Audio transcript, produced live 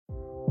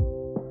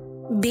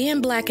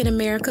Being Black in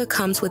America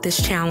comes with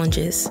its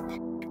challenges.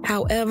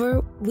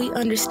 However, we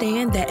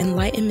understand that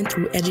enlightenment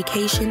through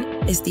education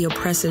is the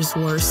oppressor's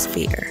worst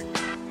fear.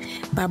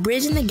 By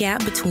bridging the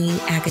gap between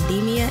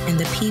academia and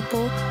the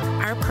people,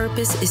 our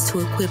purpose is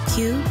to equip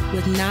you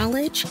with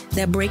knowledge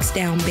that breaks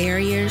down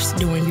barriers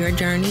during your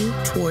journey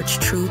towards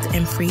truth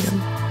and freedom.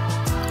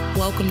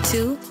 Welcome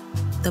to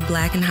the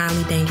Black and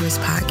Highly Dangerous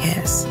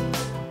Podcast.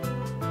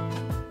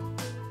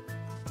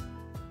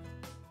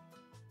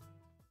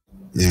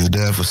 Yeah,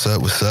 Daph, what's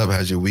up? What's up?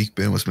 How's your week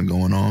been? What's been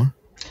going on?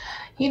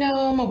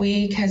 My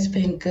week has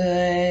been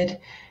good.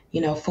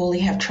 Fully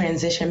have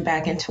transitioned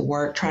back into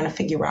work, trying to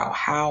figure out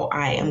how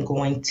I am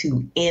going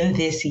to end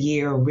this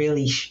year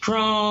really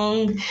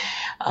strong.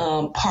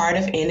 Part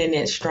of ending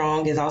it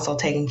strong is also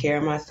taking care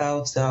of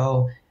myself.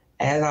 So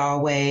as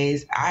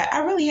always,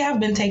 I really have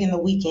been taking the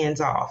weekends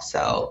off.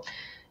 So,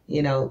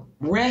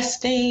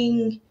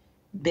 resting,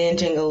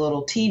 binging a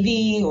little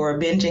TV or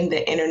binging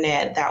the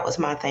internet. That was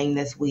my thing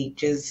this week,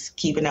 just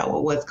keeping up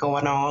with what's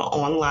going on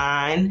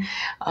online.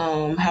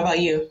 How about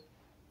you?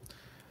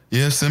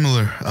 Yeah,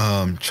 similar.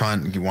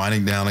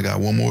 Winding down. I got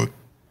one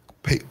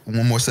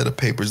more set of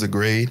papers to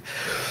grade,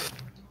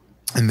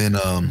 and then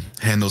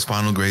hand those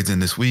final grades in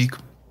this week.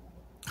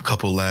 A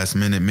couple last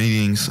minute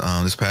meetings.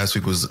 This past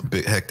week was a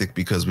bit hectic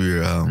because we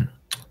were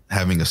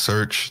having a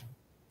search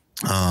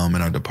in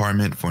our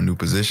department for a new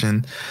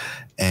position,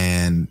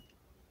 and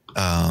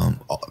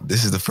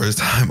this is the first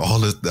time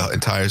the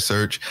entire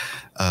search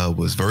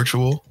was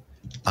virtual.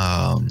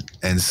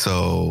 And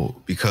so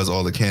because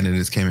all the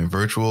candidates came in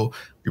virtual,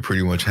 we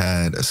pretty much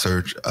had a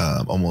search,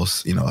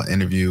 almost, an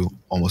interview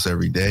almost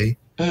every day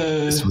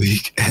this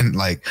week. And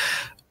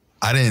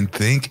I didn't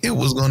think it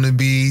was going to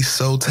be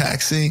so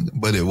taxing,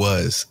 but it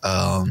was.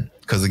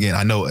 Because again,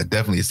 I know it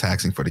definitely is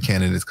taxing for the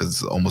candidates because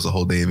it's almost a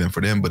whole day event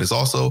for them, but it's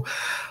also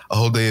a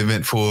whole day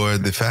event for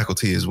the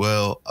faculty as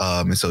well.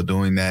 And so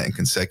doing that in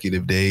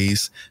consecutive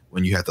days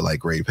when you have to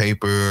grade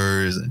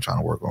papers and trying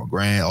to work on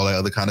grant, all that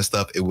other kind of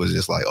stuff, it was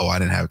just I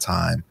didn't have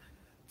time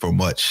for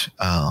much.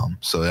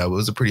 So that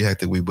was a pretty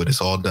hectic week, but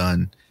it's all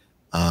done.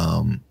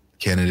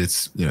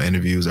 Candidates,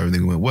 interviews,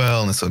 everything went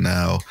well. And so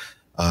now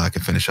I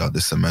can finish out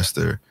this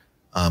semester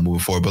moving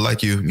forward. But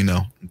like you,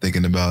 I'm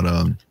thinking about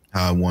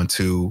how I want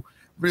to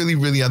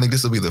really, I think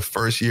this will be the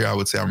first year I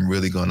would say I'm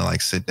really going to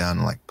sit down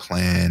and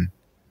plan.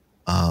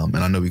 And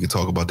I know we could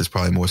talk about this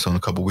probably more so in a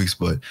couple of weeks,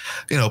 but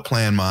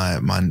plan my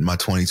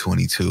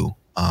 2022.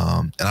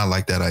 And I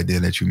like that idea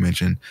that you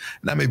mentioned.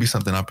 And that may be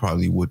something I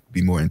probably would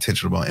be more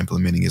intentional about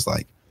implementing is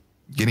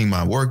getting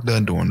my work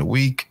done during the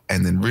week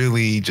and then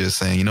really just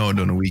saying,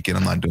 during the weekend,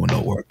 I'm not doing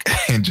no work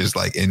and just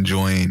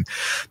enjoying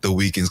the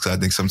weekends. Cause I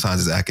think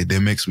sometimes as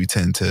academics, we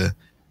tend to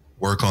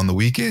work on the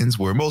weekends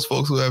where most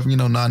folks who have, 9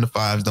 to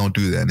 5s don't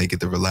do that and they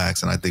get to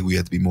relax. And I think we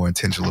have to be more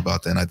intentional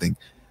about that. And I think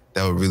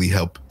that would really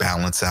help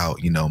balance out,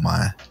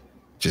 my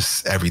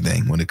just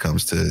everything when it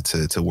comes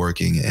to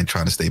working and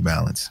trying to stay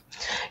balanced.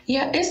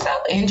 Yeah, it's so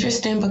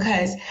interesting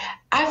because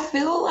I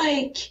feel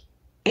like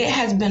it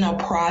has been a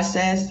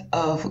process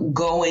of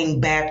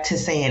going back to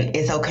saying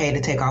it's okay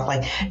to take off,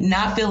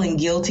 not feeling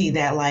guilty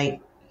that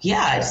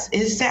yeah,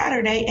 it's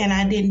Saturday and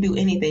I didn't do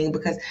anything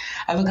because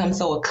I've become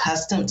so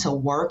accustomed to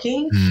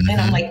working. Mm-hmm.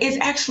 And I'm it's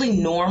actually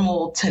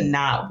normal to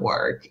not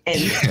work and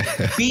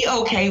be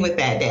okay with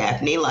that,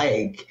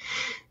 Daphne.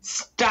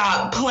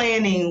 Stop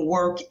planning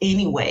work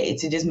anyway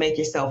to just make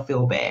yourself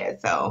feel bad.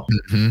 So,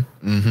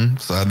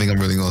 So I think I'm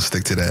really going to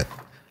stick to that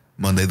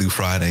Monday through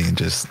Friday and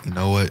just,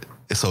 what?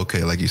 It's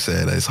okay. Like you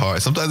said, it's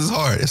hard. Sometimes it's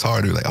hard. It's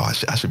hard to be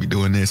I should be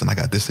doing this and I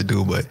got this to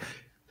do, but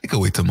it could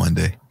wait till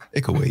Monday.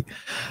 It could wait.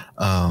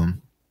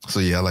 So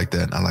yeah, I like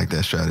that. I like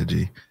that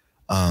strategy.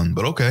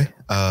 But okay.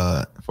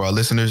 For our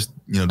listeners,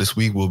 this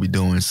week we'll be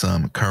doing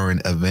some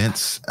current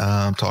events,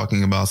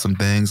 talking about some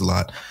things. A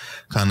lot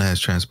kind of has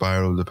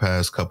transpired over the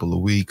past couple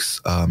of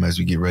weeks, as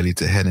we get ready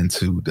to head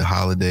into the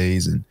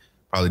holidays, and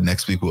probably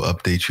next week we'll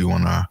update you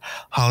on our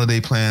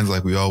holiday plans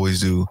like we always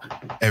do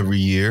every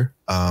year.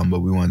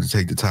 But we wanted to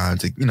take the time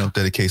to,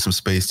 dedicate some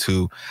space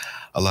to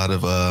a lot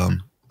of,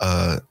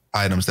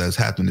 items that has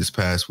happened this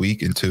past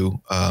week and two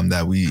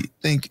that we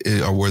think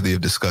are worthy of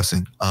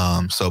discussing.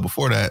 So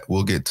before that,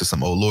 we'll get to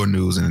some old lore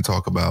news and then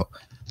talk about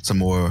some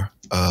more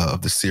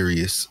of the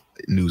serious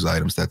news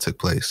items that took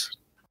place.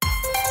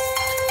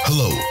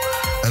 Hello,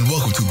 and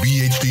welcome to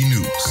BHD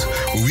News,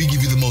 where we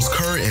give you the most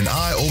current and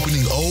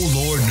eye-opening old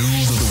lore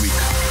news of the week.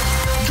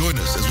 Join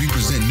us as we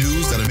present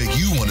news that'll make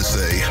you want to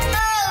say,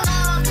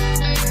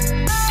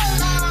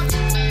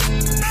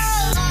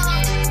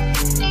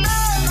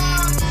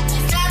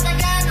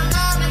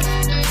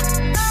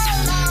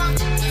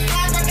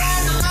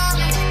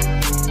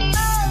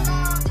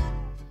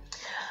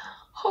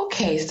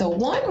 okay, so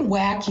one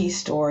wacky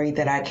story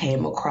that I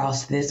came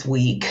across this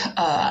week,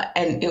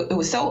 and it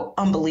was so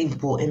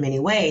unbelievable in many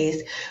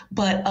ways,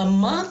 but a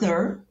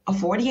mother, a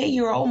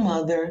 48-year-old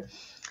mother,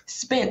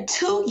 spent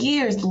 2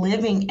 years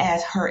living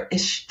as her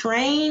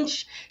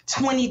estranged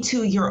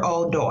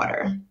 22-year-old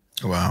daughter.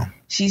 Wow.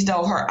 She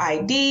stole her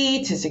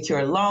ID to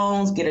secure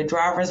loans, get a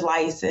driver's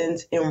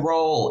license,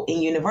 enroll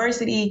in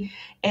university,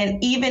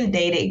 and even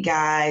dated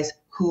guys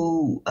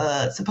who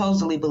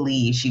supposedly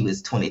believed she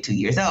was 22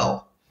 years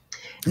old.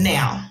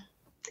 Now,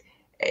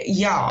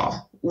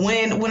 y'all,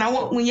 when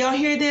y'all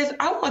hear this,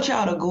 I want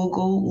y'all to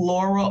Google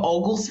Laura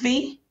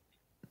Oglesby.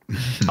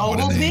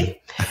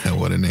 Oglesby.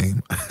 What a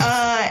name.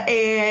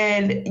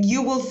 And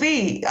you will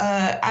see,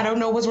 I don't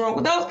know what's wrong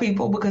with those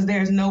people, because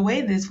there's no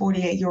way this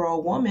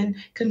 48-year-old woman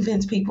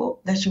convinced people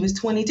that she was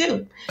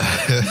 22.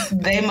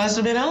 They must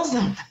have been on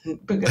something,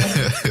 because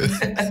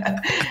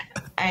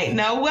ain't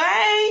no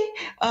way.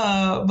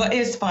 But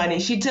it's funny.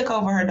 She took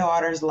over her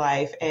daughter's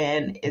life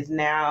and is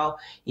now,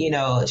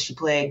 she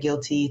pled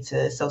guilty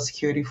to Social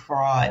Security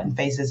fraud and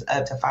faces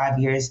up to 5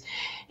 years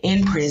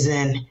in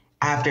prison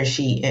after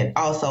she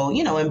also,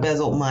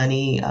 embezzled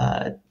money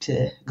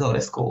to go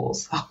to school.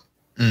 So.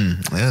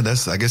 Yeah,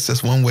 I guess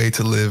that's one way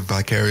to live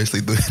vicariously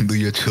through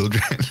your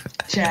children.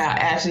 Child,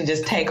 actually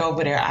just take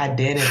over their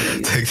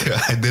identity. Take their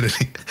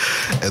identity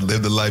and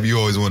live the life you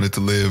always wanted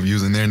to live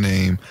using their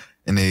name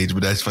and age.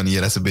 But that's funny.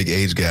 Yeah, that's a big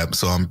age gap.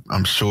 So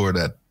I'm sure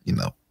that,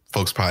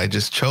 folks probably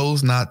just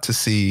chose not to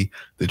see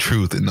the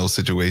truth in those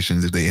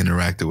situations if they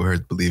interacted with her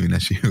believing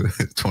that she was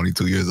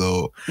 22 years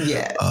old.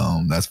 Yeah.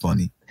 That's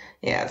funny.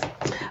 Yes.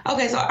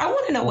 Okay, so I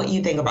want to know what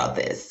you think about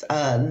this.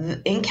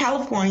 In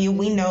California,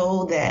 we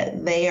know that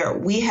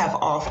we have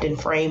often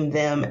framed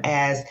them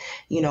as,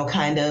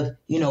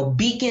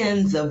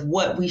 beacons of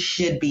what we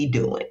should be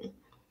doing.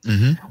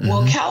 Mm-hmm,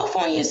 well,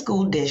 California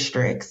school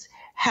districts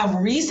have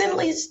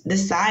recently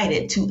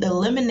decided to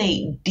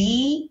eliminate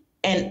D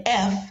and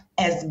F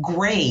as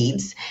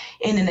grades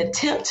in an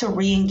attempt to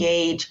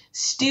re-engage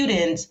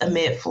students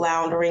amid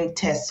floundering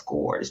test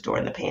scores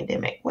during the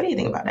pandemic. What do you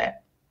think about that?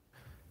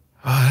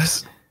 Oh,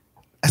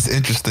 that's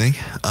interesting.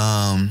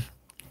 I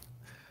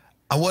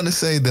want to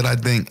say that I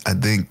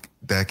think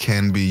that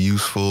can be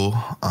useful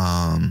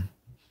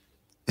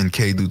in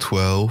K through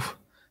 12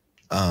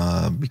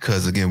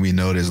 because again we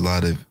know there's a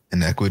lot of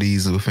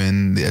inequities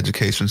within the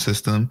education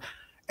system,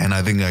 and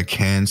I think I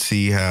can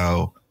see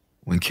how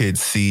when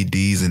kids see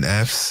D's and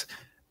F's,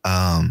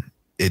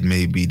 it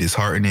may be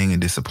disheartening and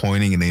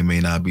disappointing, and they may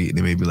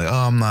be like,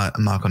 oh, I'm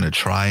not going to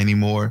try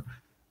anymore.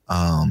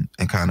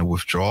 And kind of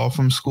withdraw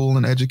from school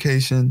and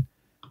education.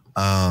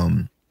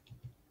 But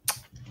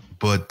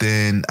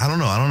then I don't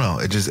know.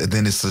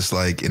 Then it's just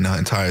like in the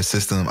entire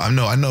system. I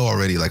know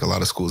already like a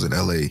lot of schools in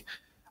LA,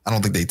 I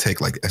don't think they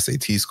take like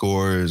SAT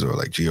scores or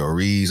like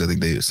GREs. I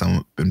think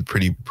some been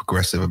pretty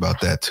progressive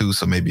about that too.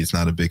 So maybe it's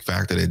not a big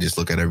factor. They just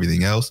look at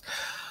everything else.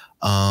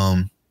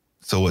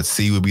 So what,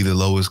 C would be the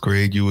lowest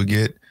grade you would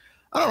get?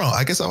 I don't know.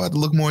 I guess I'll have to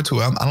look more into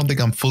it. I don't think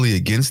I'm fully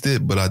against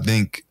it, but I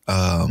think,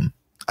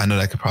 I know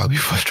that could probably be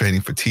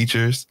frustrating for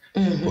teachers,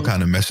 what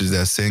kind of message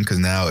that send. Because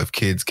now if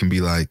kids can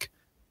be like,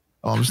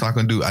 oh, I'm just not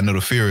going to do, I know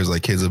the fear is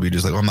like kids will be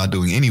just like, oh, I'm not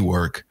doing any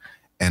work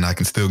and I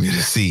can still get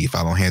a C if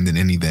I don't hand in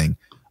anything,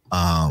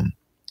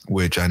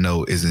 which I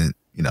know isn't,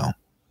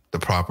 the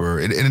proper,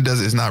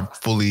 it's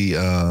not fully,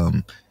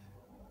 it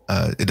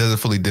doesn't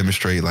fully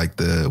demonstrate like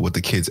what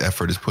the kid's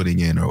effort is putting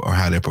in or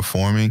how they're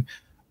performing.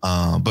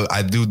 But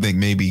I do think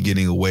maybe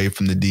getting away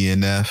from the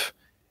DNF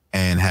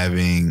and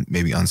having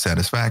maybe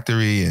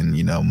unsatisfactory and,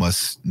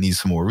 must need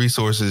some more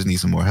resources, need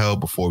some more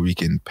help before we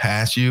can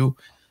pass you,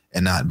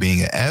 and not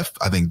being an F.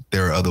 I think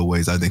there are other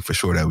ways I think for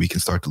sure that we can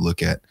start to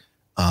look at,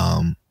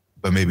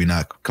 but maybe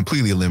not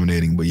completely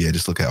eliminating, but yeah,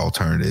 just look at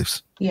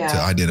alternatives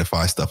to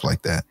identify stuff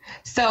like that.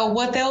 So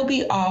what they'll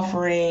be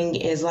offering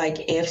is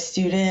like if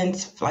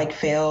students like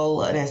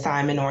fail an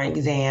assignment or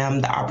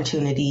exam, the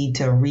opportunity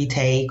to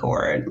retake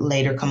or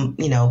later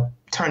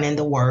turn in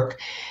the work.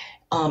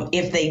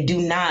 If they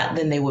do not,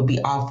 then they would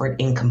be offered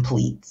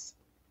incompletes.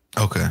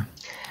 Okay,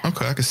 I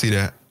can see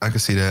that. I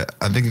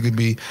think it could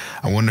be,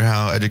 I wonder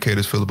how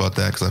educators feel about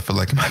that, because I feel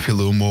like it might be a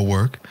little more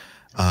work.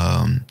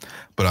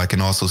 But I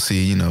can also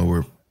see,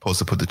 we're supposed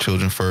to put the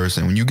children first.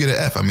 And when you get an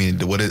F,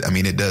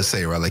 it does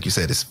say, right, like you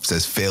said, it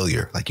says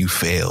failure, like you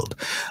failed.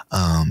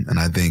 And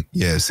I think,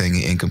 saying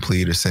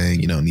incomplete or saying,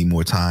 need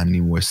more time,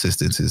 need more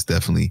assistance is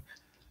definitely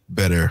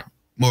better,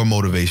 more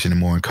motivation and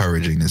more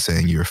encouraging than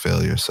saying you're a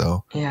failure.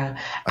 So yeah,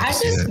 I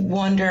just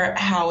wonder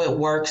how it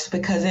works,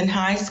 because in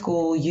high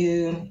school,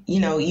 you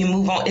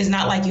move on. It's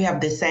not like you have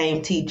the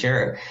same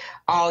teacher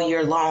all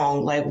year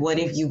long. Like, what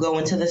if you go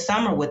into the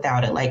summer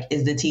without it? Like,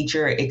 is the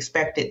teacher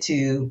expected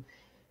to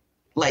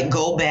like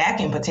go back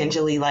and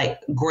potentially like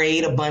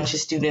grade a bunch of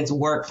students'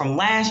 work from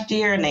last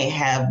year and they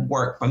have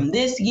work from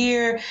this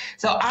year?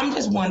 So I'm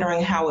just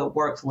wondering how it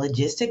works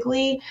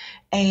logistically,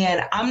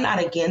 and I'm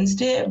not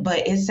against it,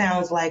 but it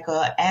sounds like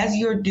as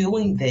you're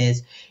doing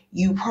this,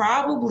 you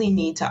probably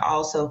need to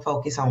also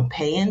focus on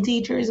paying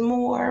teachers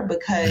more,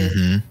 because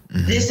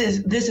this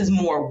is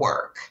more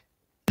work.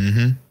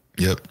 Yep.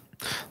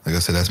 Like I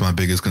said, that's my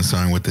biggest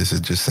concern with this.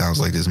 It just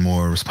sounds like there's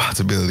more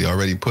responsibility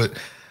already put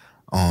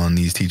on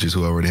these teachers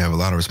who already have a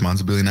lot of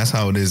responsibility. And that's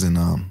how it is in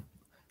a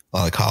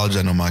lot of college.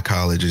 I know my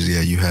college is,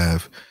 you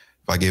have,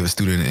 if I gave a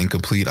student an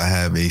incomplete, I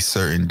have a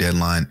certain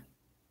deadline,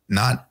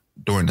 not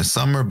during the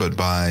summer, but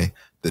by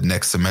the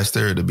next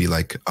semester, it'll be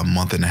like a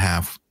month and a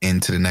half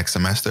into the next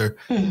semester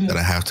that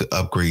I have to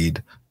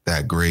upgrade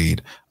that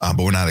grade. But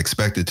we're not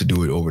expected to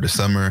do it over the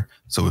summer.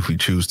 So if we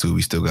choose to,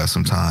 we still got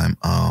some time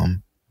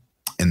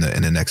in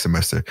the next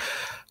semester.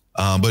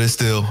 But it's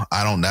still,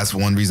 that's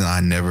one reason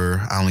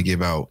I only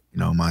give out,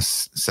 my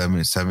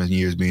seven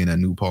years being at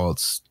New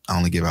Paltz, I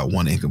only give out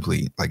one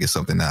incomplete. Like it's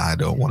something that I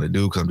don't want to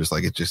do because I'm just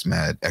like, it's just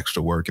mad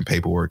extra work and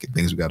paperwork and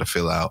things we got to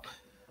fill out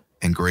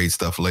and grade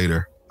stuff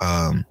later.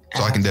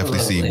 So I can definitely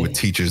see with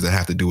teachers that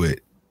have to do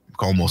it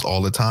almost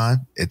all the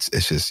time. It's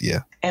just, yeah.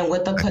 And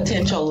with the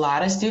potential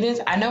lot of students,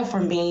 I know for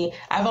me,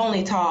 I've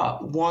only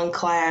taught one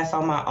class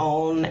on my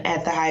own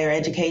at the higher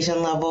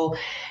education level.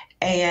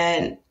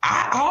 And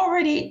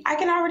I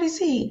can already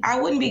see I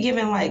wouldn't be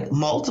giving like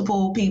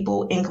multiple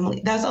people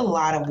incomplete. That's a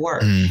lot of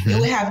work. It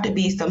would have to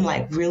be some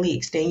like really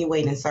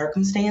extenuating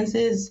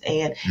circumstances.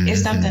 And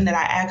it's something that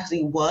I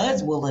actually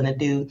was willing to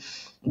do.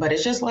 But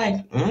it's just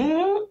like,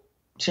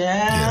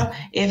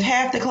 if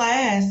half the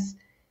class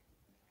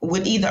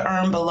would either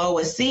earn below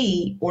a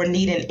C or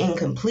need an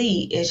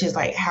incomplete, it's just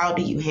like, how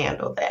do you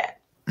handle that?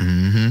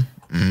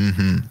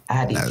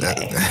 I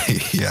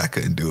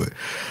couldn't do it.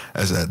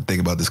 As I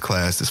think about this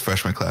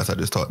freshman class I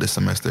just taught this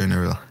semester, and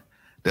there were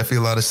definitely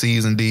a lot of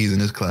C's and D's in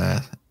this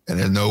class. And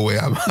there's no way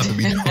I'm going to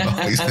be doing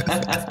all these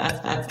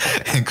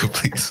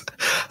incompletes.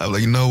 I'm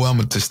like, you know what? I'm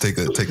going to just take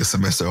a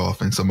semester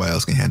off and somebody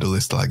else can handle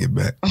this till I get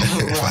back.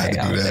 If I had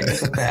to do that.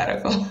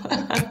 Sabbatical.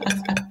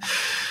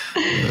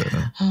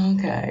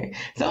 Okay.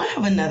 So I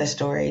have another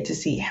story to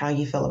see how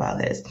you feel about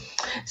this.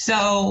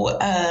 So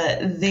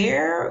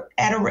they're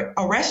at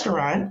a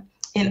restaurant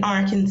in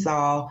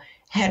Arkansas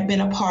had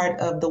been a part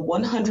of the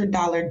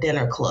 $100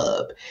 dinner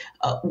club,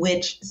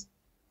 which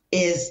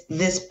is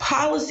this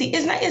policy.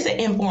 It's an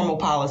informal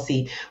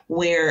policy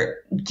where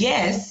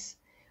guests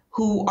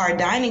who are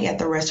dining at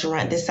the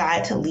restaurant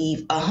decide to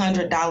leave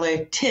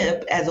 $100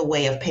 tip as a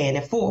way of paying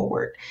it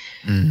forward.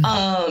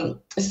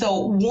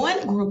 So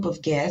one group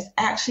of guests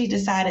actually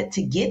decided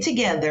to get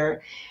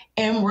together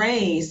and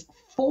raise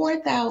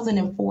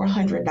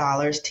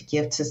 $4,400 to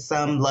give to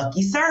some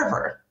lucky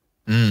server.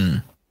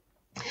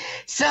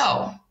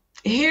 So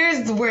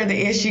here's where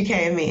the issue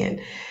came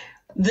in.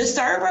 The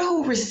server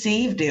who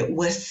received it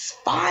was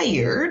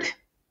fired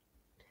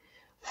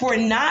for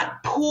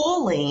not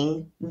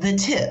pooling the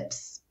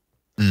tips.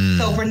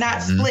 So for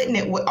not splitting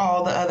it with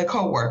all the other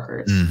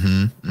coworkers.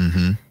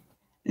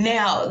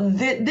 Now,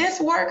 this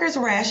worker's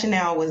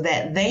rationale was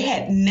that they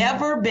had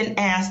never been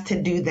asked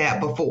to do that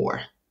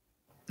before.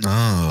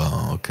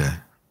 Oh, okay.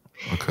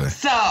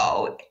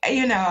 So,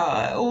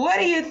 what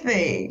do you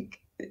think?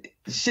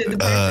 Should the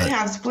person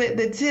have split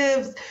the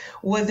tips?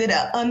 Was it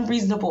an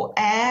unreasonable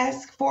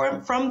ask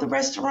from the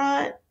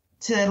restaurant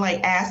to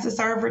ask the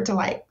server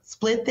to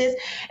split this?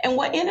 And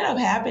what ended up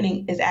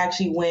happening is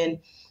actually when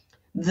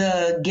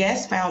the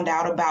guests found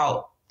out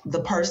about the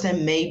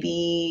person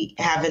maybe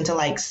having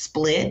to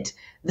split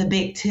the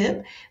big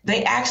tip,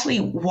 they actually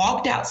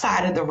walked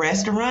outside of the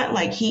restaurant.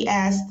 He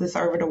asked the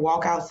server to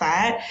walk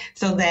outside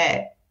so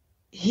that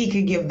he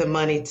could give the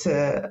money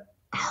to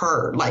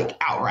her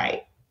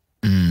outright.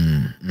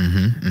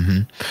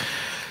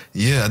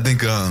 Yeah, I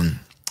think,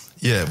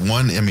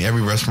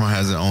 every restaurant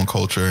has their own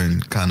culture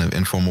and kind of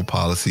informal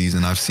policies.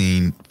 And I've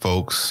seen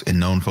folks and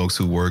known folks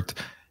who worked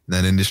in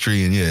that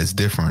industry. And it's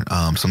different.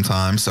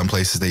 Sometimes some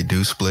places they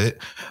do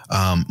split.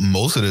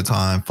 Most of the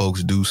time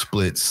folks do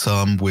split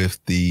some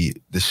with the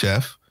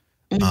chef,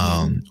 with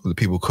the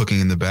people cooking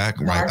in the back.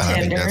 Right.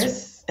 I think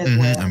that's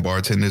and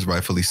bartenders,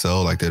 rightfully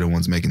so. They're the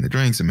ones making the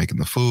drinks and making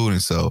the food.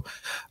 And so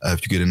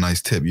if you get a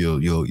nice tip,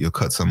 you'll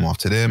cut some off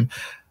to them.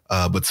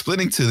 But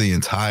splitting to the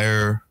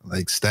entire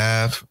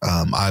staff,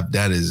 I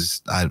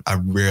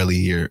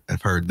rarely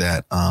have heard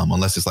that,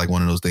 unless it's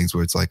one of those things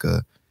where it's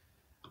a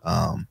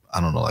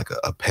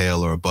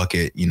pail or a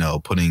bucket,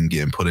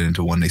 getting put it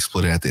into one, they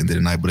split it at the end of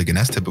the night. But again,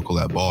 that's typical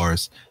at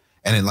bars.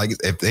 And then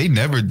if they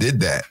never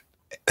did that,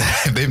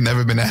 if they've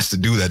never been asked to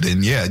do that,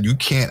 then you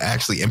can't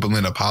actually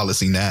implement a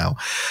policy now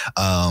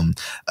to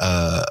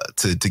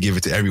give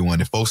it to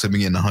everyone. If folks have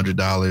been getting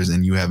 $100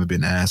 and you haven't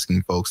been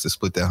asking folks to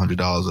split that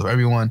 $100 with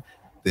everyone,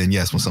 then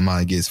yes, when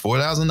somebody gets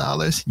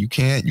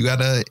 $4,000, you got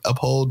to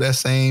uphold that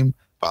same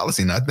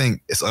policy. And I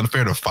think it's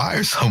unfair to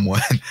fire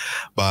someone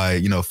by,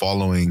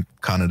 following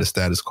kind of the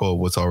status quo of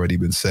what's already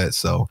been set.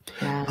 So,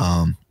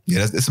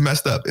 it's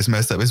messed up. It's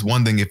messed up. It's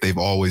one thing if they've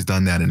always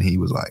done that and he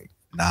was like,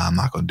 nah, I'm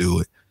not going to do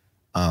it.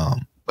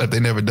 But if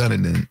they never done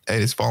it, then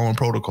hey, it's following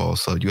protocol.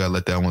 So you got to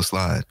let that one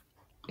slide.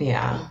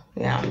 Yeah.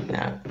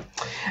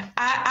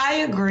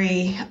 I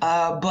agree.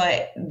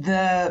 But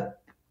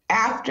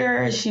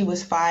after she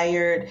was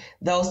fired,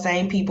 those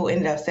same people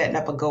ended up setting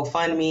up a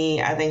GoFundMe.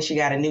 I think she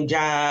got a new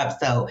job.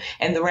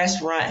 And the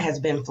restaurant has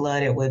been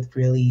flooded with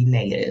really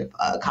negative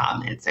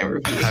comments and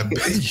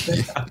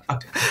reviews.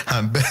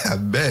 I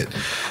bet.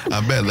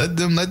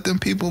 Let them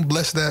people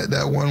bless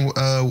that one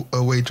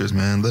waitress,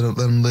 man. Let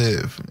them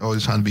live.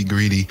 Always trying to be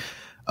greedy,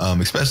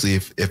 especially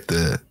if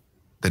the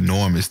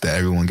norm is that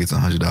everyone gets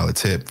 $100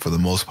 tip for the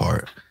most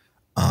part.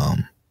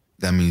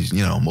 That means,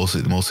 most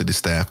of the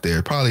staff there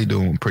are probably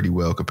doing pretty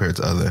well compared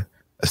to other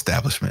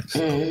establishments.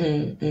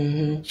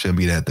 Shouldn't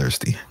be that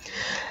thirsty.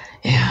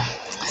 Yeah.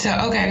 So,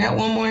 okay, I got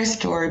one more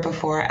story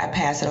before I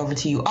pass it over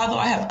to you. Although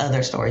I have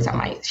other stories I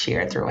might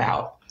share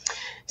throughout.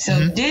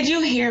 So, did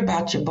you hear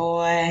about your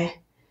boy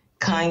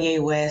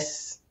Kanye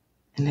West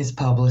and his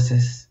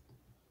publicist?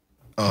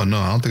 Oh, no,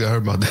 I don't think I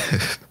heard about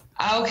that.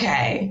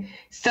 Okay.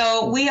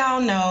 So we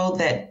all know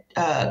that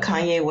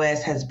Kanye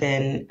West has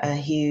been a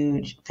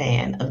huge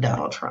fan of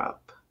Donald Trump.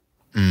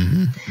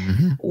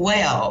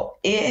 Well,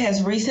 it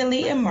has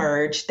recently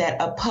emerged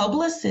that a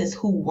publicist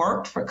who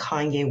worked for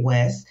Kanye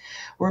West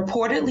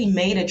reportedly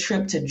made a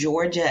trip to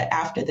Georgia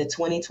after the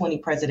 2020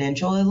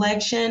 presidential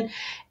election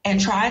and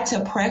tried to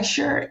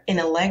pressure an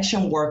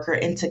election worker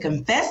into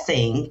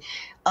confessing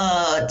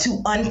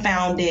to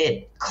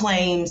unfounded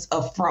claims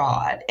of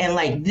fraud. And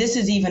like, this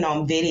is even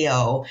on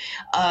video.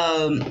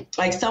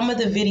 Like some of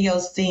the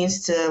videos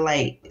seems to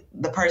like,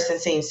 the person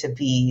seems to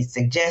be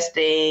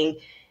suggesting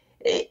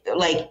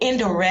like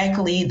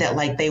indirectly that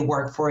like they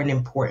work for an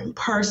important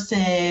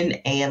person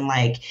and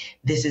like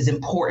this is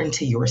important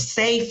to your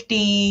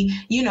safety,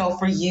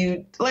 for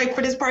you, like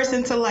for this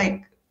person to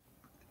like,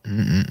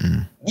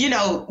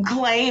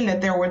 claim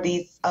that there were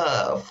these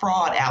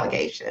fraud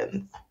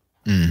allegations.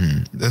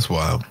 That's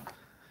wild.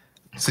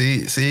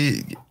 See,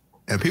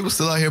 and people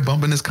still out here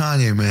bumping this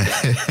Kanye, man.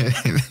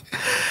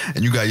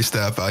 And you got your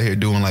staff out here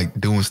doing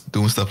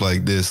stuff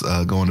like this,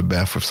 going to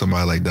bat for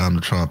somebody like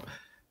Donald Trump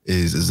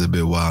is a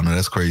bit wild. No,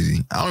 that's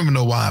crazy. I don't even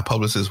know why a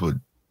publicist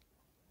would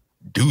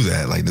do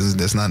that. Like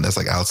that's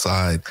like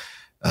outside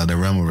the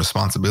realm of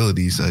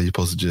responsibilities. You're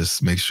supposed to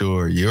just make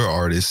sure your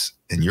artist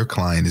and your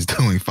client is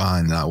doing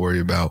fine, and not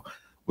worry about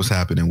what's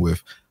happening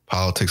with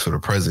politics for the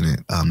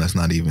president. That's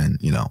not even,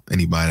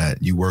 anybody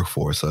that you work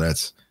for. So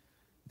that's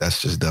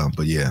just dumb.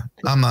 But yeah,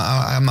 I'm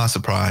not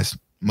surprised.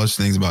 Most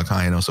things about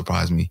Kanye don't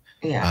surprise me.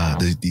 Yeah.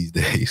 These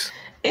days.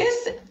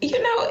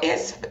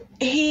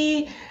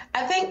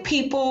 I think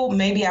people,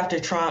 maybe after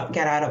Trump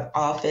got out of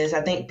office,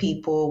 I think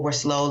people were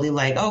slowly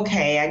like,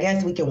 okay, I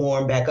guess we can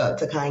warm back up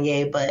to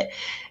Kanye.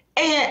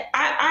 And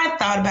I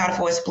thought about it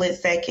for a split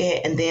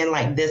second, and then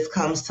like this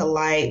comes to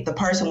light. The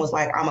person was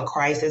like, I'm a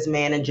crisis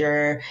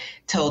manager,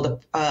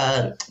 told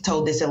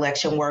this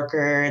election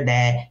worker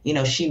that,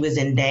 she was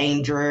in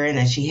danger and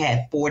that she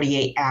had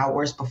 48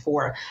 hours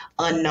before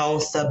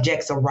unknown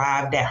subjects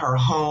arrived at her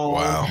home.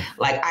 Wow.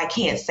 Like, I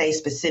can't say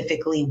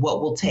specifically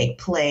what will take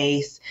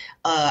place.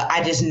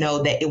 I just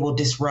know that it will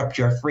disrupt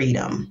your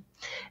freedom.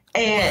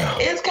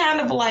 And It's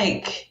kind of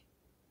like,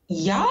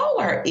 y'all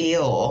are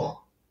ill.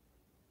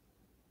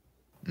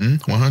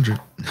 100.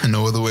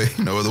 No other way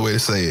to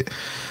say it.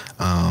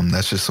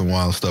 That's just some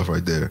wild stuff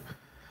right there.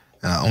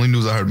 Only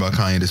news I heard about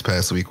Kanye this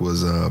past week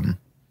was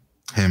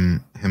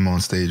him on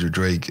stage with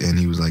Drake, and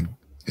he was like,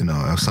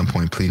 at some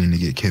point pleading to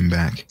get Kim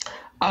back.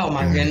 Oh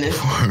my goodness.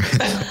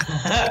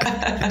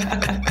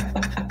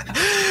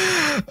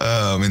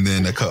 And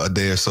then a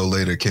day or so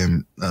later,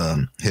 Kim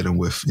hit him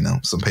with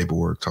some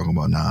paperwork talking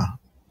about,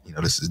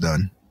 this is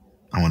done.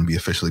 I want to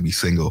officially be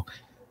single.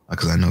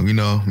 Because I know,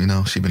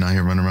 she been out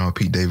here running around with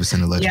Pete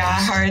Davidson allegedly. Yeah,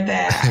 I heard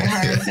that.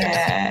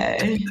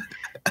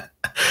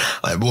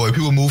 Like, boy,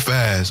 people move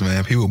fast,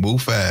 man. People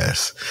move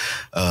fast.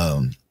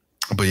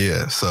 But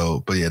yeah,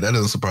 that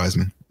doesn't surprise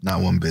me.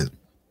 Not one bit.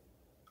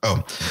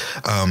 Oh,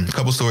 a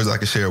couple stories I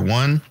can share.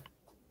 One,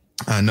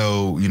 I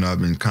know, I've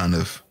been kind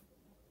of,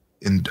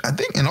 and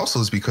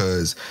also it's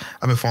because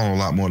I've been following a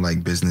lot more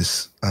like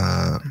business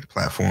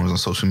platforms on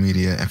social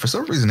media. And for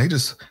some reason,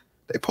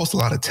 they post a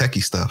lot of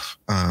techie stuff.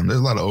 There's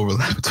a lot of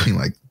overlap between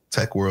like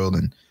tech world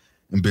and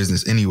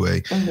business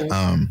anyway.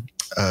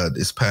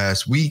 This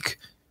past week,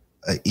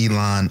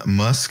 Elon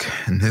Musk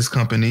and his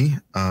company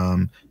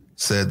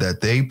said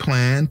that they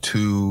plan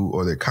to,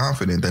 or they're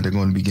confident that they're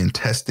going to begin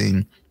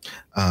testing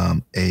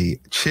a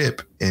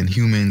chip in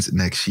humans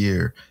next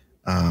year.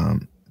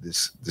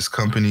 This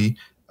company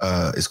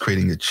is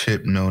creating a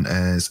chip known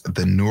as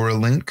the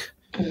Neuralink.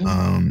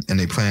 And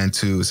they plan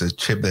to, it's a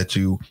chip that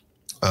you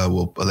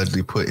will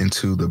allegedly put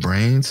into the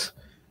brains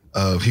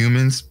of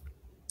humans,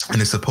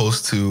 and it's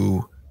supposed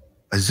to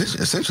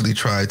essentially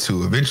try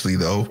to eventually,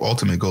 the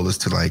ultimate goal is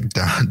to like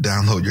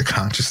download your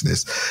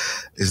consciousness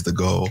is the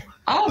goal.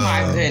 Oh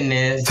my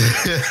goodness.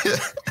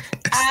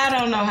 I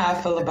don't know how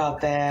I feel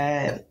about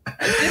that.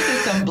 This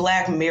is some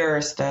Black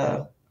Mirror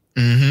stuff.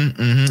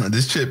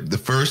 This chip, the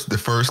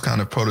first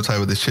kind of prototype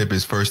of this chip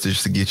is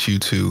to get you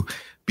to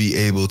be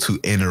able to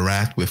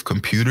interact with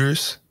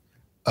computers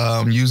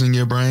using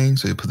your brain.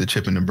 So you put the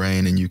chip in the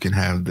brain and you can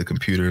have the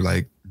computer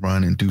like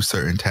run and do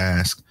certain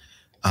tasks,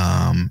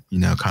 kind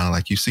of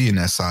like you see in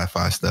that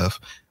sci-fi stuff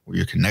where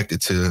you're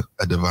connected to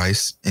a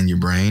device in your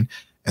brain.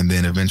 And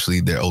then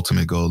eventually their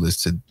ultimate goal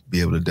is to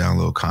be able to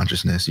download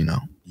consciousness,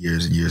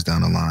 years and years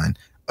down the line.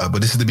 But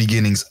this is the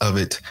beginnings of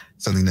it,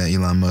 something that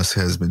Elon Musk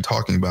has been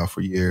talking about for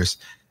years.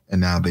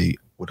 And now they're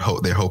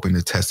hoping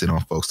to test it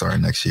on folks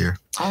starting next year.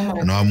 Oh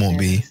my I know I won't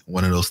be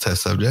one of those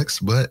test subjects,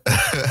 but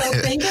so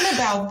thinking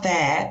about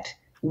that,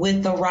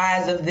 with the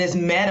rise of this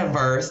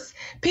metaverse,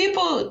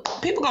 people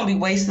gonna be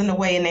wasting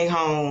away in their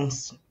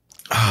homes.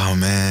 Oh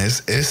man,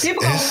 it's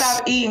people gonna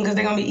stop eating because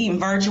they're gonna be eating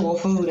virtual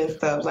food and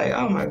stuff. Like,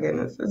 oh my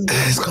goodness,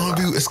 it's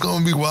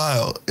gonna be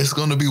wild. It's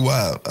gonna be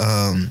wild.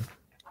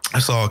 I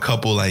saw a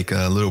couple like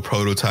little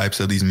prototypes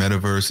of these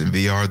metaverse and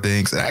VR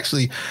things. And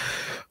actually,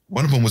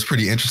 one of them was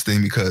pretty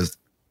interesting because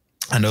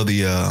I know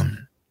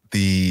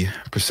the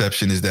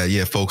perception is that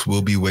folks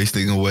will be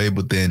wasting away,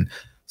 but then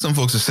some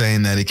folks are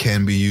saying that it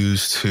can be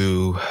used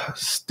to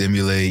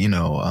stimulate,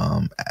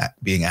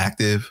 being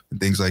active and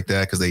things like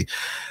that. Because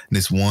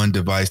this one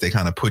device, they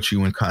kind of put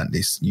you in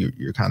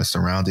you're kind of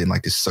surrounded in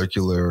like this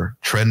circular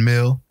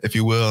treadmill, if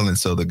you will. And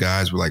so the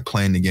guys were like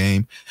playing the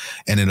game,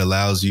 and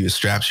it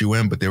straps you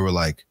in. But they were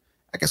like,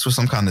 I guess for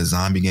some kind of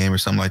zombie game or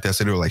something like that.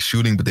 So they were like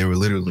shooting, but they were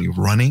literally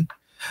running.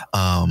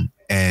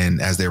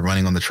 And as they're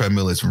running on the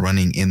treadmill, it's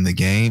running in the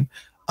game.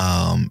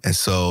 And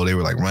so they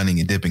were like running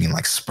and dipping and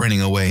like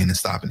sprinting away and then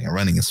stopping and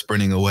running and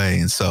sprinting away.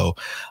 And so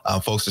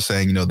folks are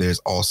saying, there's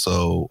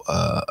also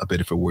a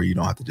bit of it where you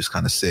don't have to just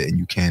kind of sit, and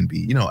you can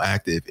be,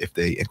 active if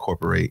they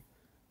incorporate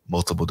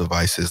multiple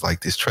devices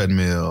like this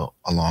treadmill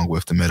along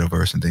with the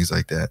metaverse and things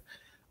like that.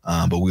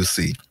 But we'll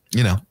see.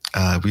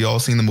 We all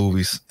seen the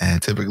movies,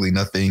 and typically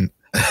nothing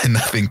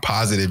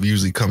positive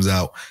usually comes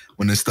out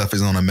when this stuff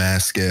is on a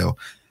mass scale.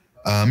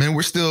 And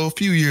we're still a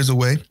few years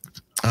away.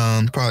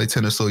 Probably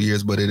 10 or so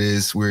years, but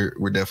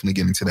we're definitely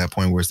getting to that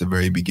point where it's the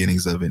very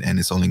beginnings of it, and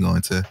it's only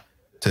going to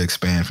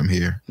expand from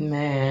here.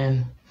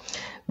 Man,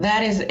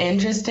 that is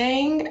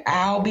interesting.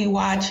 I'll be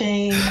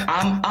watching.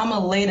 I'm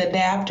a late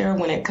adapter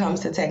when it comes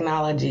to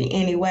technology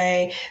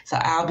anyway, so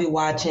I'll be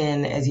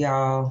watching as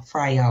y'all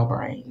fry y'all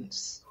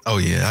brains. Oh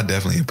yeah, I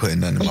definitely ain't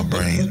putting nothing in my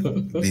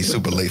brain. Be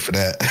super late for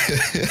that.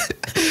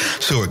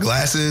 Sure,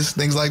 glasses,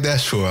 things like that.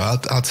 Sure, I'll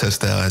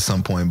test that at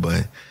some point,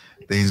 but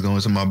things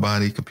going to my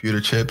body, computer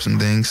chips and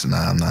things.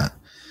 Nah, I'm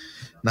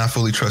not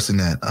fully trusting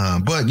that.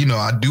 But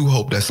I do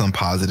hope that some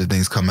positive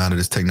things come out of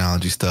this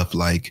technology stuff.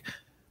 Like,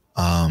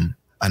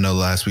 I know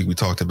last week we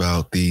talked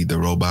about the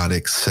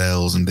robotic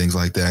cells and things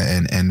like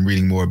that, and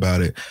reading more about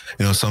it.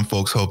 Some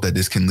folks hope that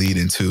this can lead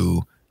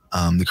into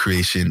the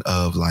creation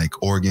of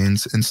like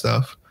organs and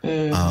stuff.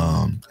 And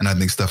I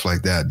think stuff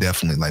like that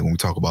definitely, like when we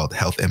talk about the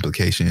health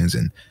implications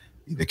and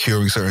either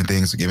curing certain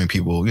things or giving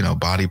people,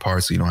 body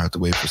parts so you don't have to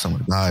wait for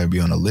someone to die or be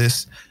on a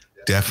list,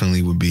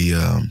 definitely would be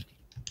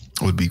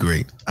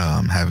great.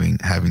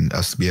 Having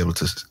us be able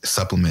to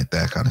supplement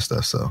that kind of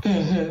stuff. So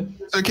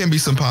there can be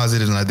some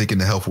positives, and I think in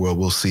the health world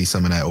we'll see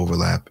some of that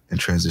overlap and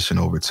transition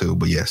over too.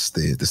 But yes,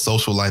 the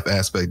social life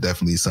aspect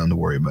definitely is something to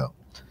worry about.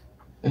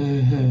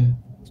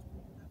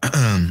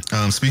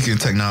 Speaking of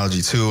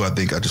technology too, I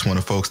think I just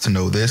wanted folks to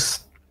know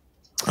this.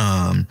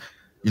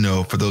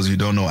 For those of you who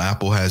don't know,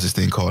 Apple has this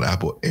thing called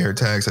Apple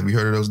AirTags. Have you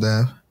heard of those,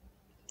 Dav?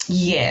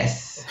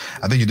 Yes.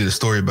 I think you did a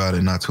story about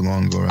it not too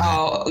long ago, right?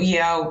 Oh,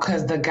 yeah,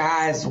 because the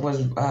guys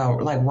was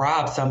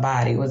robbed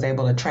somebody, was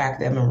able to track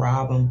them and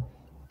rob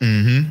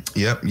them.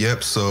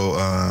 Yep. So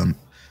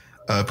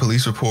a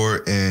police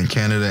report in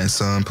Canada and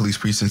some police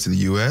precincts in the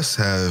U.S.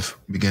 have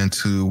begun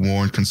to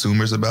warn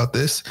consumers about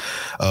this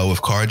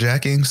with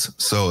carjackings.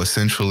 So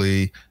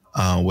essentially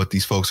what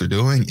these folks are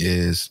doing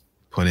is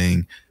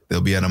they'll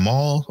be at a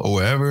mall or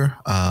wherever,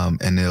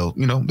 and they'll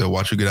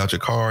watch you get out your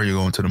car. You're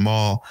going to the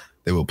mall.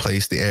 They will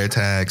place the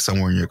AirTag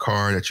somewhere in your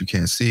car that you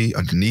can't see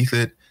underneath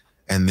it,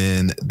 and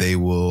then they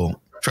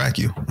will track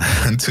you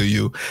until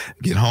you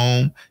get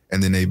home.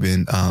 And then they've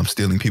been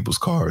stealing people's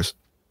cars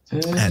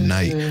at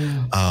night,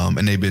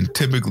 and they've been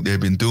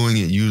doing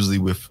it usually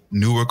with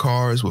newer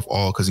cars,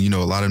 because a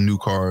lot of new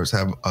cars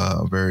have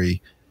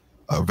very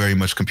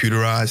much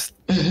computerized,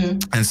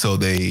 and so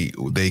they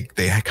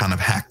kind of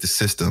hack the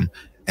system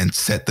and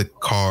set the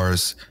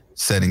car's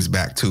settings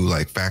back to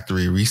like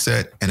factory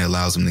reset, and it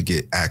allows them to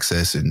get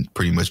access and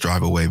pretty much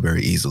drive away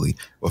very easily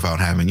without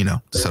having,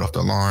 to set off the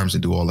alarms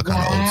and do all the kind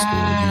of old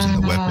school using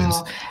the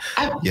weapons.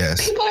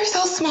 Yes. People are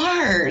so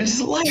smart.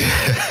 Like,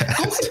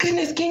 oh my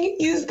goodness, can you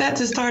use that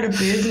to start a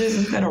business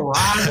instead of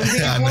robbing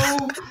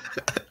people?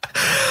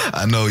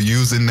 I know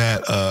using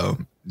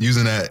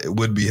that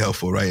would be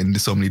helpful, right? In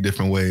so many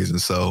different ways.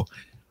 And so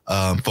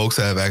folks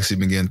have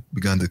actually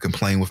begun to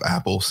complain with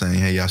Apple, saying,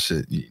 hey, y'all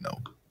should,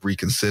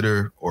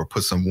 reconsider or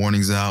put some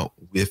warnings out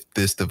with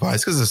this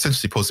device, because it's essentially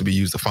supposed to be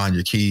used to find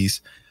your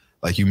keys,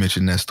 like you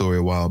mentioned in that story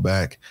a while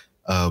back.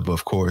 But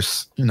of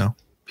course,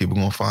 people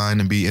gonna find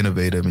and be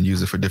innovative and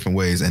use it for different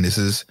ways. And this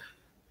is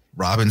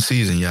robbing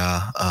season,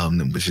 y'all,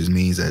 which just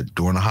means that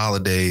during the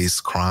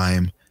holidays,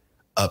 crime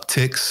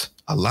upticks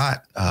a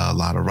lot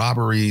of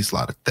robberies, a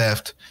lot of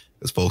theft,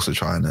 because folks are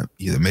trying to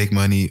either make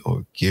money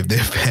or give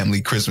their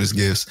family Christmas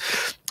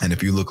gifts. And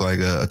if you look like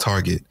a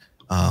target,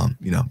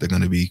 they're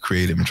going to be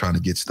creative and trying to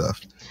get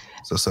stuff.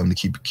 So something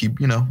to keep,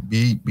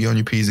 be on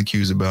your P's and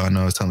Q's about. I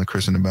know I was telling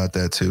Kristen about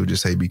that too.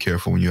 Just, hey, be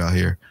careful when you're out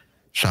here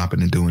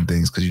shopping and doing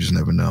things, because you just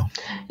never know.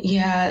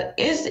 Yeah,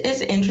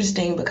 it's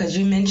interesting because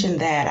you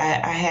mentioned that.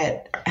 I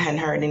hadn't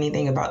heard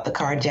anything about the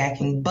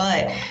carjacking,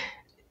 but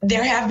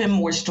there have been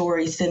more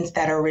stories since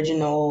that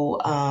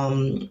original.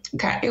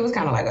 It was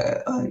kind of like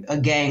a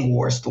gang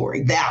war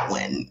story. That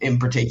one in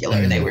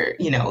particular, they were,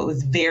 it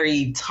was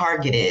very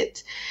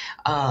targeted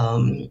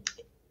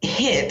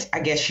hit, I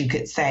guess you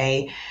could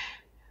say.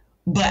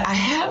 But I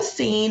have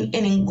seen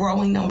in a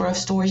growing number of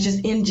stories,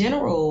 just in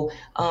general,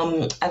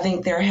 I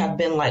think there have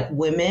been like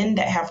women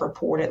that have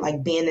reported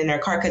like being in their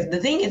car. Because the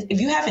thing is, if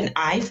you have an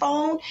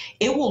iPhone,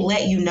 it will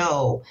let you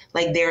know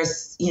like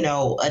there's,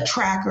 a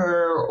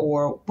tracker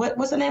or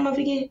what's the name of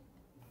it again?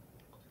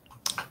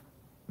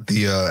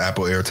 The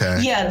Apple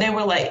AirTag. Yeah,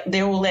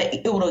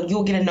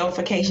 you'll get a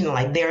notification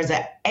like there's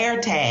an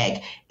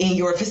AirTag in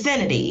your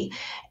vicinity.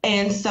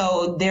 And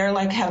so there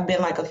like have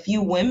been like a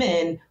few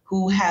women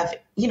who have,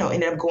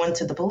 ended up going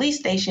to the police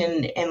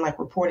station and like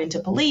reporting to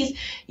police,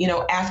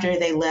 after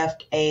they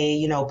left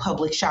a,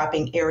 public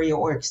shopping area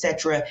or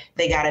etc.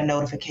 They got a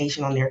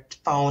notification on their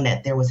phone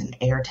that there was an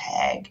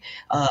AirTag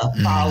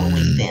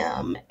following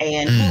them.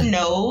 And who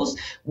knows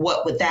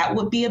what that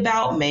would be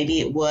about.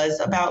 Maybe it was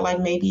about like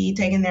maybe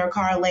taking their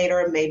car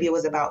later. Maybe it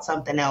was about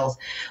something else.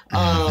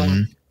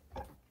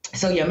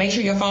 So yeah, make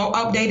sure your phone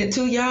updated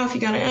too, y'all, if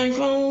you got an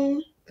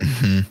iPhone.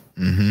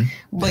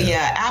 But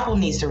yeah, Apple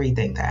needs to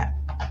rethink that.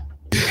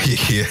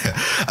 Yeah,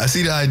 I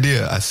see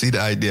the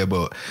idea.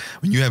 But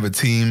when you have a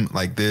team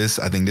like this,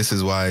 I think this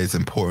is why it's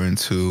important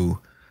to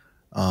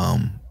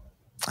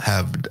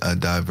have a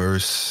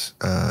diverse,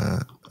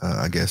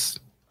 I guess,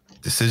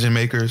 decision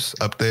makers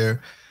up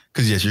there.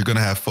 Because yes, you're going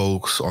to have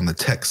folks on the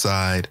tech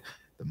side,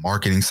 the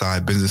marketing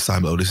side, business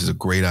side. Oh, this is a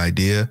great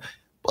idea.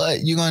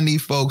 But you're going to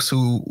need folks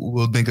who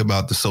will think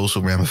about the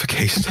social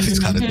ramifications of these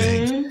kind of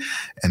things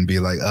and be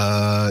like,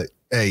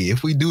 hey,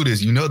 if we do this,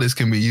 this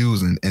can be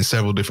used in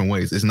several different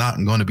ways. It's not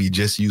going to be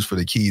just used for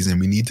the keys, and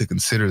we need to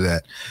consider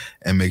that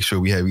and make sure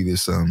we have either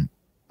some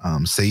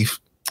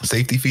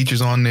safety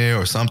features on there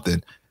or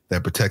something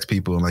that protects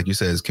people. And like you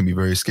said, it can be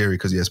very scary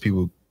because, yes,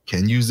 people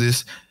can use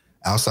this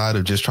outside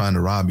of just trying to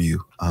rob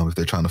you if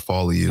they're trying to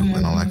follow you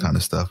and all that kind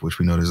of stuff, which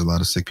we know there's a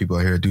lot of sick people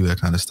out here that do that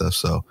kind of stuff.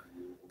 So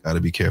got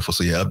to be careful.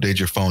 So, yeah, update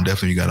your phone.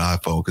 Definitely you got an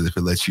iPhone, because if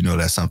it lets you know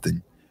that's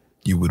something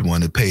you would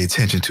want to pay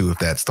attention to if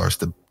that starts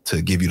to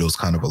give you those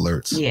kind of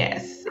alerts.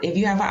 Yes. If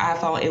you have an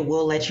iPhone, it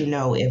will let you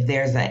know if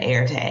there's an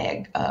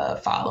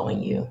AirTag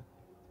following you.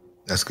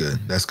 That's good.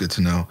 That's good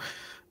to know.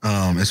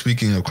 And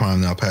speaking of crime,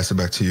 now I'll pass it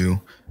back to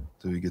you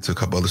so we get to a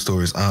couple other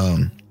stories.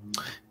 The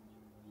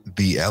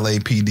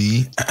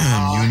LAPD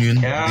union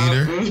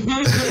leader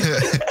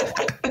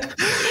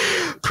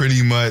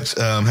pretty much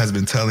has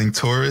been telling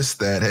tourists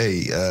that,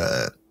 hey,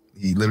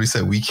 he literally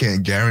said, we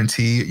can't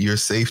guarantee your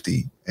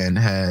safety, and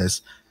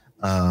has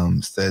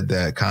said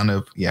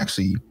that he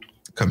actually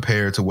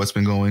compared to what's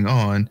been going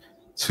on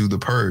to the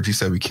purge. He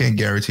said, we can't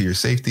guarantee your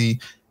safety.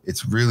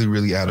 It's really,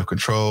 really out of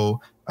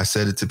control. I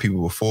said it to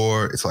people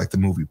before. It's like the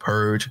movie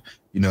Purge.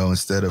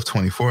 Instead of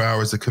 24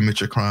 hours to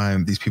commit your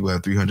crime, these people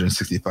have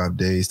 365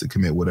 days to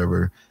commit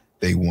whatever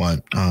they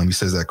want. He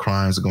says that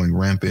crimes are going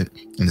rampant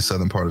in the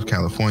southern part of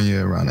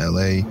California, around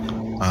LA.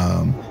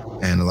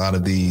 And a lot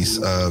of these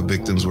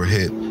victims were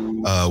hit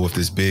with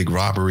this big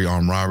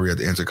armed robbery at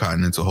the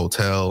Intercontinental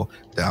Hotel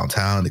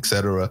downtown,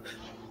 etc.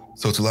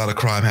 So it's a lot of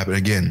crime happening.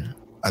 Again,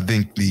 I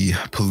think the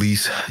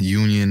police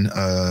union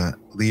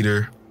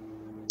leader,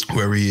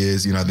 whoever he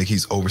is, I think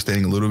he's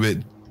overstating a little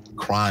bit.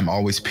 Crime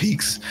always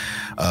peaks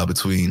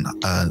between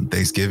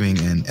Thanksgiving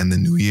and the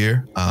New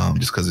Year,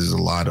 just because there's a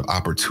lot of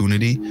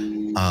opportunity.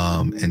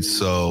 And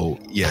so,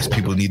 yes,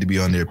 people need to be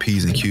on their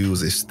P's and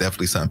Q's. It's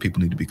definitely something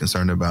people need to be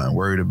concerned about and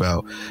worried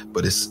about.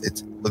 But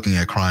it's looking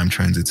at crime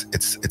trends.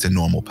 It's a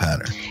normal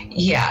pattern.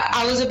 Yeah,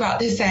 I was about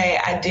to say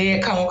I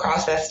did come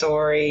across that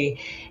story,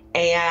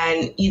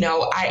 and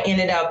I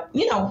ended up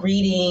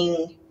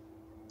reading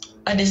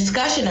a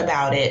discussion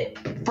about it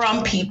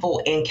from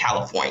people in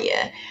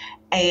California.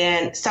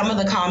 And some of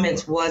the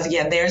comments was,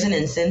 yeah, there's an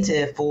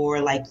incentive for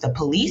like the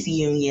police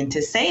union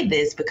to say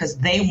this because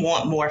they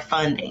want more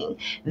funding.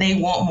 They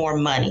want more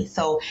money.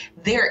 So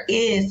there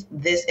is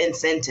this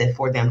incentive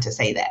for them to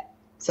say that.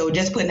 So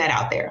just putting that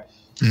out there.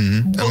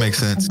 That makes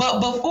sense. But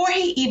before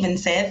he even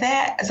said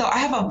that, so I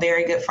have a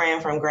very good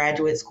friend from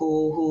graduate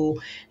school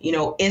who,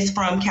 is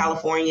from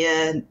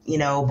California.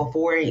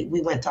 Before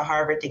we went to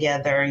Harvard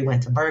together, he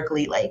went to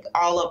Berkeley,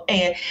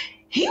 and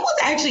he was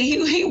actually,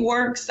 he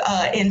works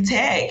in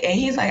tech, and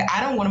he's like,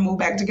 I don't want to move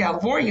back to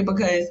California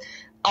because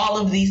all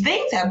of these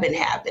things have been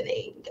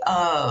happening.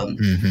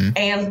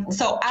 And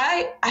so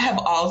I have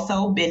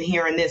also been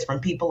hearing this from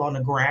people on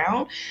the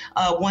ground.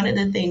 One of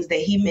the things that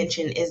he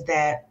mentioned is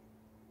that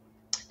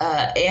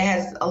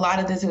a lot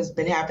of this has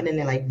been happening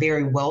in like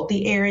very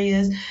wealthy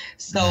areas.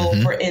 So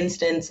for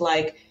instance,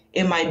 like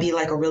it might be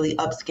like a really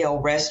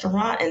upscale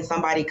restaurant and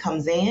somebody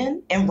comes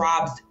in and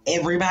robs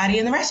everybody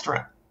in the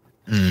restaurant.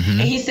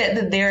 And he said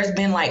that there's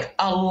been like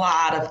a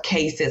lot of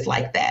cases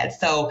like that.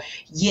 So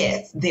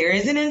yes, there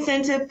is an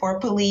incentive for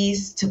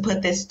police to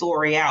put this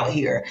story out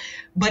here.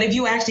 But if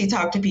you actually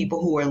talk to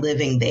people who are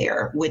living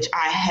there, which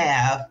I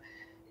have,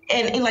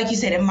 and like you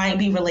said, it might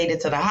be related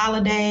to the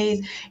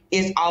holidays.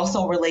 is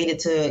also related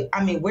to,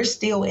 I mean, we're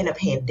still in a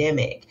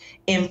pandemic.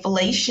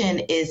 Inflation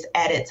is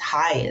at its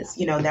highest.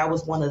 That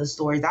was one of the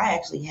stories I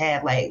actually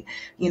had, like,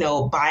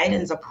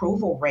 Biden's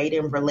approval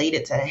rating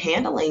related to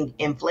handling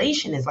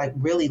inflation is like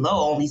really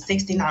low. Only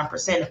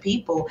 69% of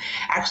people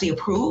actually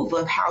approve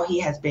of how he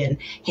has been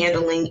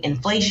handling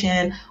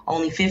inflation.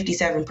 Only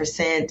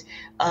 57%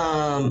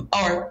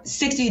 or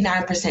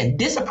 69%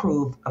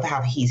 disapprove of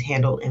how he's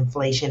handled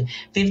inflation.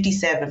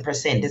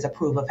 57%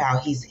 disapprove of how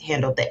he's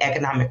handled the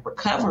economic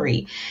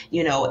recovery.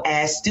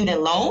 As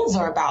student loans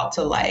are about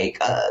to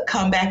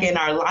come back in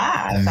our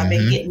lives. I've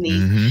been getting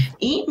these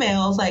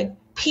emails, like,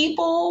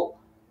 people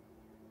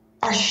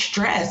are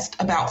stressed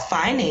about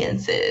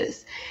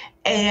finances,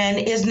 and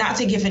it's not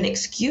to give an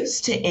excuse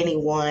to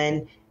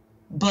anyone,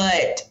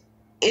 but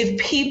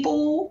if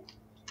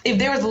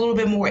there was a little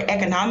bit more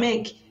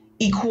economic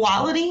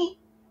equality,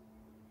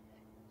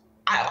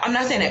 I'm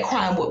not saying that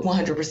crime would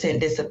 100%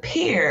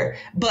 disappear,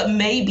 but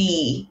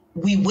maybe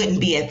we wouldn't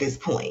be at this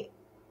point.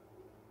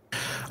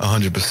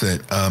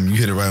 100%. You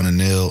hit it right on the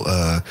nail.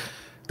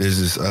 There's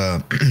this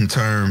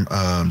term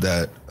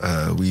that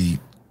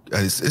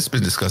it's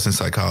been discussed in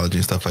psychology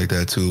and stuff like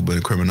that too, but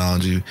in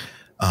criminology,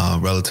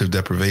 relative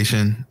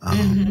deprivation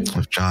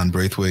of John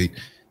Braithwaite.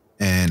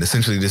 And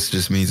essentially this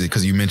just means it,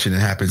 because you mentioned it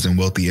happens in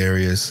wealthy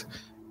areas,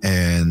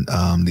 and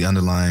the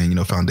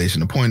underlying,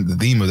 foundation, the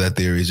theme of that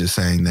theory is just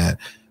saying that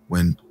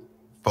when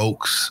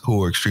folks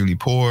who are extremely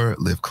poor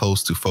live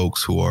close to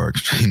folks who are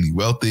extremely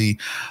wealthy,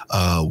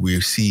 we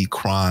see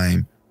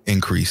crime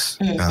increase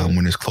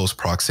when there's close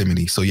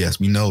proximity. So yes,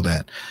 we know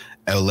that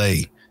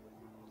LA,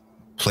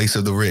 place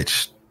of the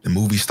rich, the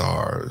movie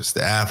stars,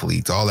 the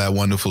athletes, all that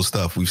wonderful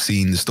stuff. We've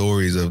seen the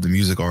stories of the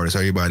music artists,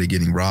 everybody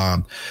getting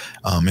robbed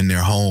in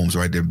their homes,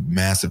 right? They're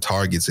massive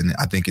targets. And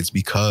I think it's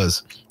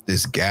because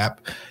this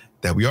gap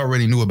that we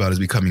already knew about is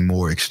becoming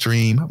more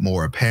extreme,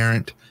 more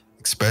apparent,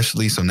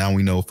 especially. So now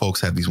we know folks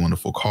have these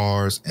wonderful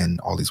cars and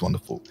all these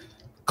wonderful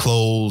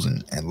clothes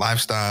and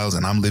lifestyles.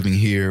 And I'm living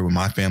here where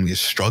my family is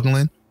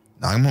struggling.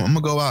 Now I'm going to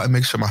go out and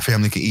make sure my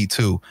family can eat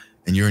too.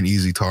 And you're an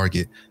easy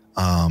target.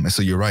 And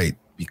so you're right.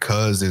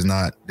 Because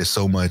there's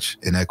so much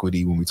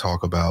inequity when we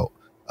talk about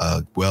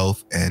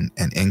wealth and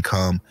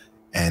income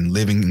and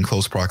living in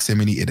close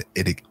proximity,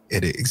 it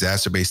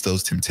exacerbates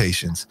those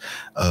temptations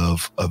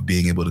of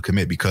being able to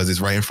commit, because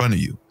it's right in front of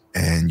you,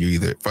 and you're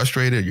either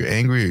frustrated, you're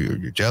angry, or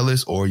you're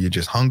jealous, or you're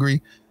just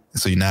hungry.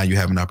 And so now you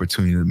have an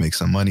opportunity to make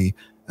some money.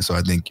 And so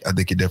I think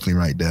you're definitely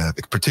right, Dav.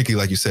 Particularly,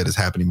 like you said, it's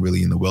happening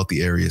really in the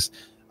wealthy areas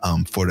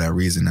for that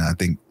reason. And I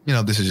think,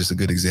 this is just a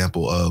good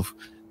example of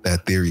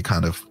that theory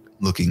kind of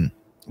looking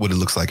what it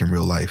looks like in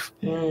real life.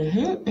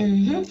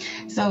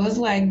 So it's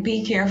like,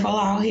 be careful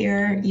out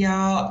here,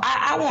 y'all.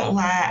 I won't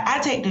lie. I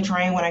take the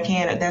train when I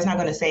can. That's not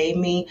going to save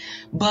me.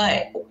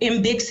 But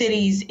in big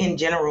cities in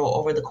general,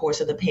 over the course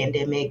of the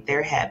pandemic,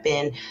 there have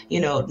been,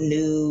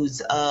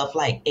 news of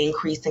like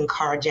increasing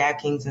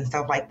carjackings and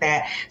stuff like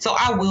that. So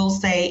I will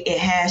say it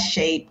has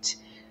shaped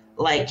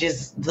like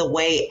just the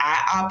way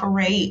I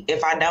operate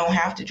if I don't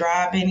have to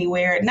drive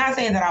anywhere. Not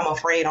saying that I'm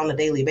afraid on a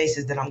daily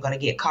basis that I'm going to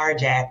get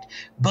carjacked,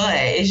 but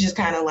it's just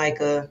kind of like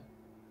I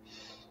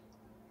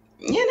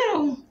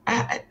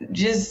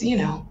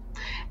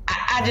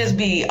just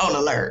be on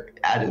alert.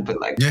 I just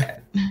put like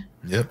that.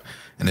 Yep.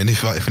 And then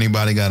if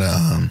anybody got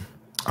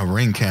a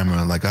Ring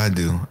camera like I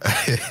do,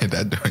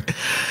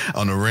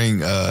 on the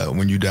Ring,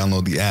 when you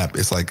download the app,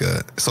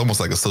 it's almost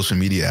like a social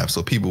media app.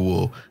 So people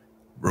will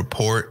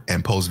report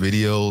and post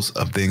videos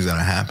of things that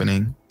are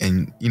happening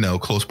in,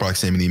 close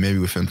proximity, maybe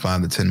within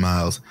 5 to 10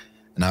 miles.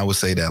 And I would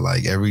say that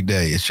like every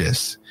day it's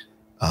just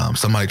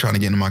somebody trying to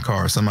get into my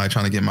car, somebody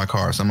trying to get in my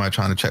car, somebody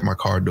trying to check my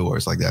car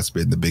doors. Like that's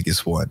been the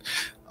biggest one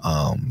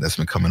that's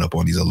been coming up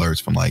on these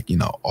alerts from like,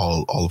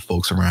 all the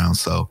folks around.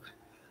 So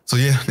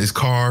yeah, this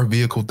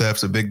vehicle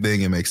theft's a big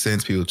thing. It makes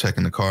sense. People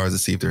checking the cars to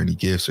see if there are any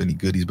gifts or any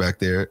goodies back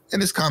there.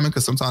 And it's common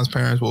because sometimes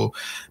parents will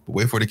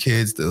wait for the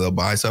kids to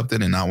buy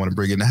something and not want to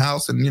bring it in the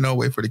house, and,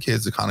 wait for the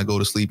kids to kind of go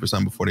to sleep or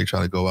something before they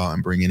try to go out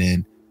and bring it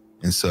in.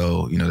 And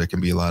so, there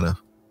can be a lot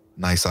of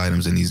nice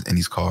items in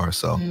these cars.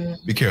 So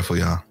be careful,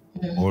 y'all.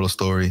 Moral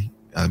story,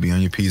 be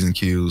on your P's and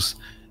Q's,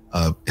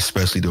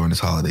 especially during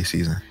this holiday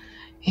season.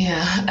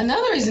 Yeah.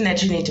 Another reason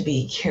that you need to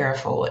be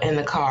careful in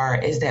the car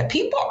is that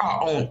people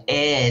are on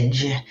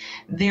edge.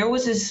 There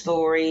was this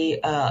story,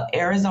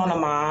 Arizona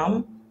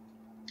mom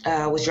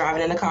was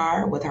driving in a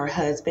car with her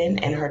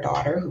husband and her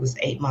daughter, who was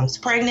 8 months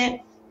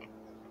pregnant,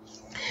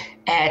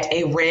 at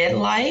a red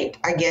light.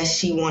 I guess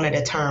she wanted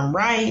to turn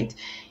right.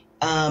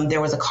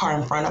 There was a car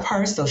in front of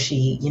her, so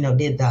she,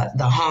 did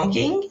the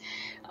honking,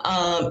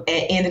 and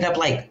ended up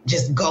like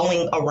just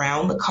going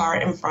around the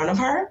car in front of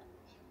her.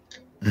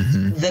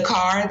 The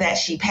car that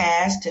she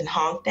passed and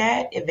honked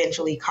at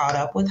eventually caught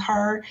up with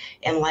her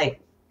and like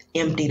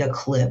emptied a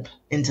clip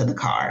into the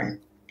car.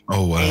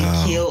 Oh, wow.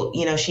 And killed,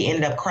 she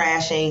ended up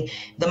crashing.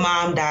 The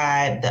mom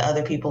died. The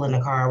other people in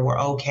the car were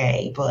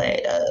okay.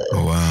 But,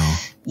 oh, wow.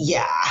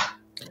 Yeah.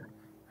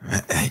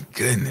 Thank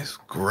goodness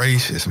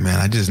gracious, man.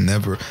 I just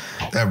never,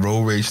 that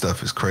road rage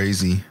stuff is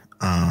crazy.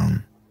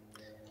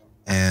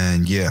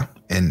 And yeah,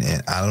 and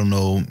I don't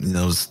know,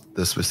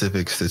 the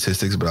specific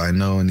statistics, but I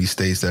know in these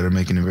states that are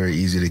making it very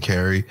easy to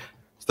carry,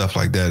 stuff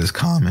like that is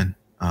common.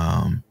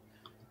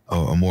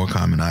 Or more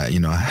common. I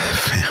have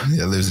family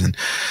that lives in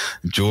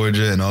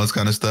Georgia and all this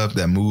kind of stuff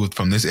that moved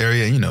from this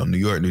area. New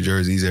York, New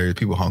Jersey, these areas,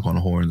 people honk on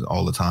the horns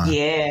all the time.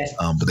 Yes.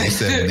 But they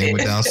said when they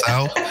went down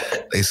south,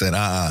 they said,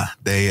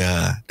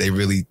 they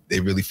really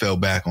fell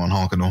back on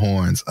honking the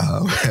horns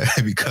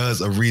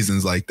because of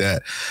reasons like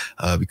that.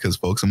 Because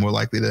folks are more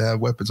likely to have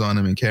weapons on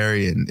them and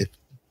carry, and if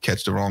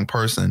catch the wrong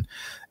person,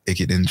 it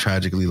could end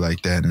tragically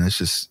like that. And it's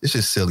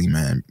just silly,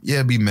 man.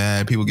 Yeah, be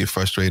mad. People get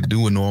frustrated. Do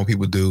what normal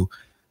people do.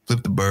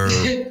 Flip the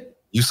bird,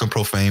 use some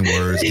profane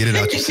words, get it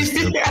out your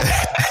system,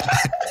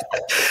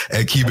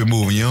 and keep it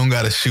moving. You don't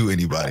got to shoot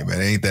anybody,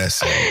 man. It ain't that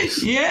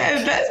serious.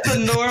 Yeah, that's the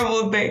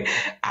normal thing.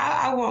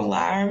 I won't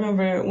lie. I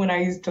remember when I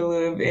used to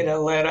live in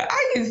Atlanta,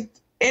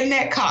 in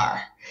that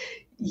car,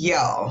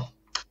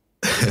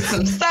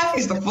 some stuff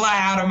used to fly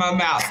out of my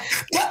mouth.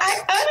 But I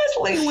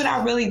honestly, when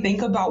I really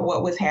think about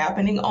what was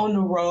happening on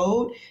the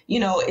road,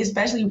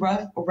 especially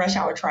rush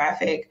hour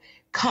traffic,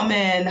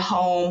 coming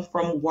home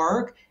from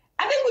work,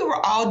 I think we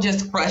were all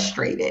just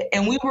frustrated,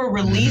 and we were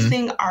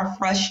releasing our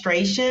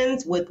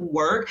frustrations with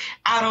work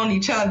out on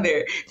each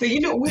other. So,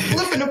 we're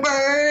flipping a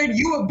bird,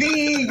 you a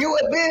bee, you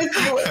a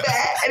this, you a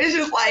that. And it's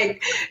just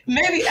like,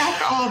 maybe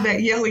after all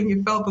that yelling,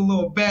 you felt a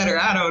little better.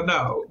 I don't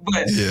know.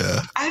 But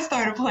yeah. I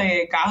started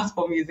playing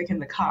gospel music in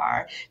the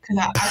car because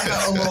I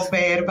felt a little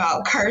bad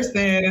about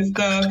cursing and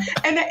stuff.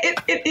 And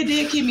it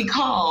did keep me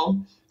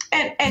calm.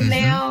 And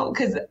now,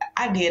 because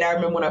I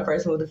remember when I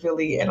first moved to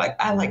Philly, and I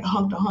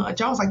hunked a hunch.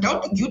 I was like,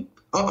 don't do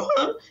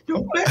that.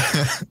 You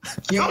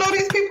don't know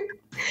these people.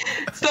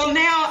 So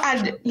now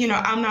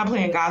I'm not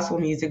playing gospel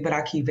music, but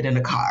I keep it in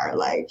the car.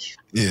 What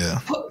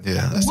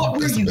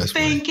were you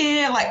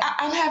thinking?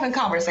 I'm having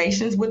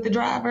conversations with the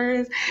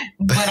drivers,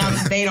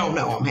 but they don't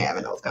know I'm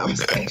having those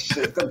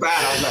conversations because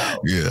I don't know.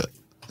 Yeah.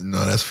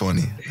 No, that's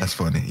funny.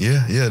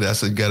 Yeah. You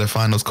got to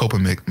find those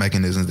coping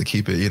mechanisms to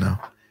keep it,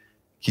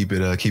 keep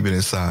it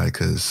inside,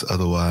 because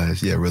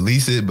otherwise,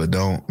 release it, but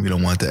we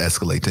don't want it to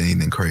escalate to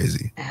anything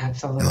crazy.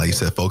 Absolutely. And like you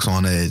said, folks are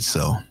on edge,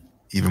 so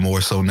even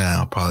more so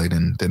now, probably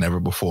than ever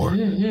before.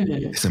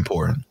 It's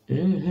important.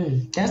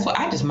 That's why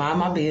I just mind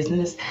my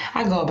business.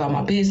 I go about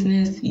my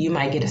business. You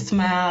might get a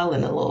smile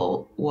and a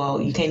little,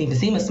 you can't even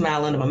see my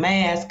smile under my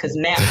mask because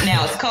now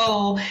it's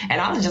cold, and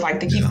I just like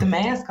to keep the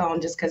mask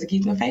on just because it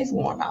keeps my face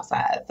warm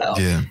outside. So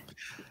yeah.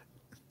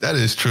 That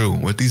is true.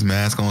 With these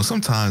masks on,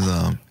 sometimes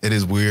it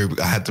is weird.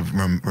 I have to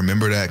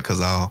remember that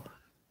because I'll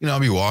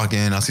be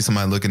walking, I'll see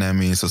somebody looking at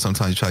me. So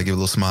sometimes you try to give a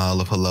little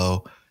smile of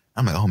hello.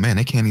 I'm like, oh man,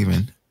 they can't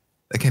even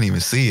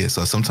see it.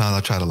 So sometimes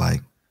I try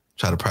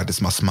to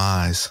practice my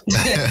smiles.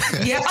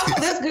 Yeah,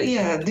 that's good.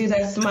 Yeah, do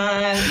that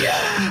smile.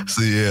 Yeah.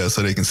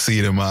 So they can see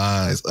it in my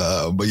eyes.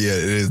 But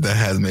yeah, that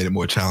has made it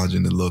more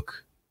challenging to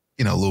look,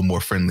 a little more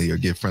friendly or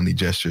give friendly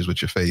gestures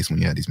with your face when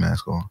you have these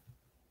masks on.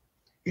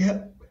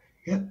 Yep.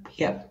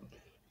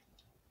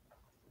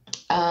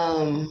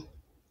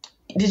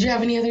 Did you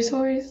have any other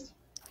stories?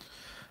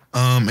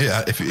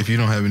 Yeah, if you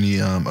don't have any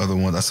other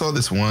ones, I saw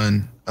this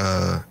one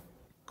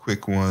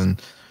quick one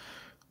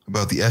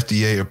about the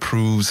FDA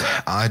approves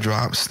eye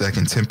drops that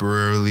can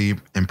temporarily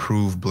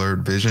improve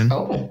blurred vision.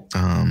 Oh.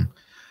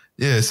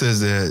 It says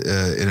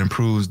that it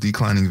improves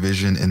declining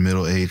vision in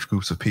middle-aged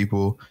groups of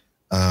people.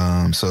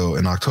 So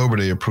in October,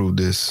 they approved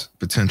this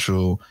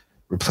potential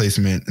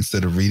replacement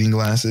instead of reading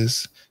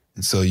glasses.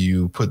 And so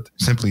you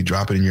simply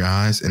drop it in your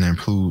eyes and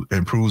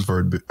improves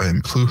blurred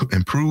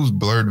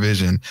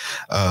vision.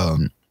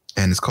 And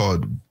it's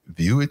called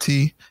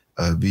Vuity,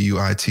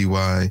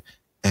 Vuity,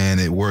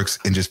 and it works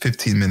in just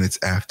 15 minutes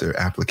after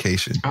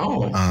application.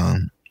 Oh.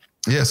 And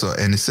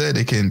it said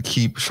it can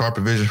keep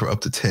sharper vision for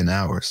up to 10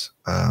 hours.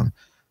 So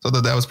I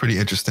thought that was pretty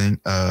interesting.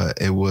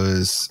 It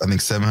was, I think,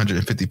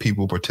 750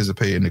 people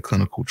participated in the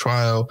clinical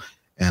trial.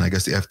 And I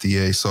guess the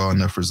FDA saw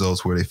enough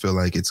results where they feel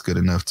like it's good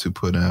enough to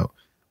put out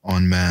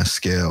on mass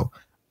scale.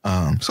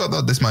 So I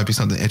thought this might be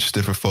something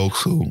interesting for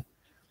folks who,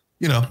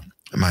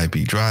 it might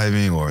be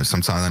driving, or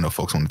sometimes I know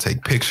folks want to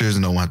take pictures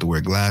and don't want to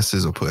wear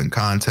glasses or put in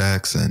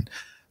contacts and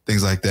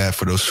things like that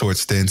for those short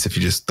stints if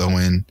you just throw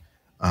in.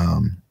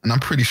 And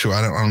I'm pretty sure,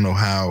 I don't know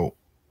how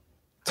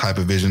type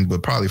of vision,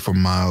 but probably for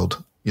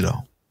mild,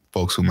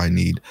 folks who might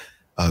need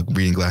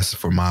reading glasses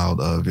for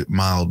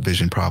mild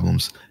vision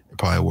problems, it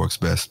probably works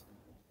best.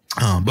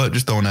 But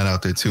just throwing that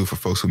out there too for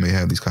folks who may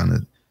have these kind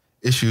of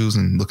issues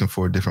and looking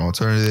for a different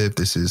alternative.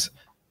 This is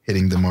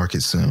hitting the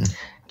market soon.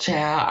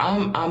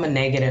 Child, I'm a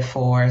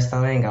 -4,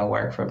 so it ain't gonna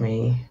work for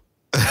me.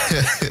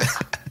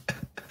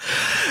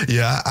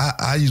 Yeah,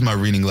 I use my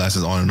reading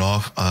glasses on and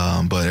off,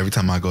 but every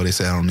time I go, they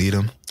say I don't need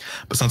them.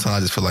 But sometimes I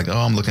just feel like,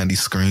 I'm looking at these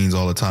screens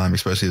all the time,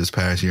 especially this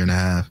past year and a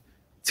half,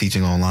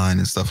 teaching online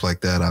and stuff like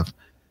that. I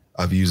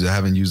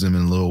haven't used them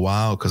in a little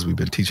while because we've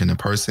been teaching in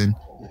person.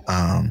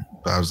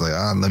 But I was like,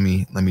 let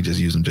me just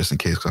use them just in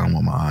case, because I don't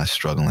want my eyes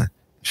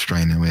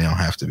straining when they don't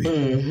have to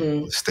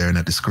be. Staring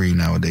at the screen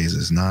nowadays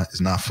is not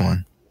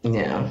fun.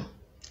 Yeah.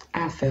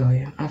 I feel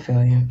you.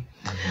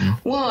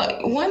 Well,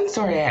 one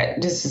story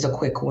that this is a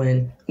quick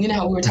one. You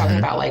know, we were talking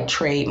about like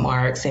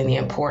trademarks and the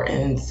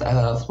importance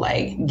of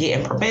like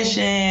getting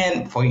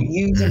permission before you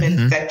use them,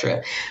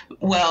 etc.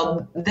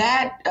 Well,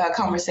 that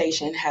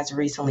conversation has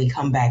recently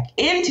come back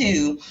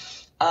into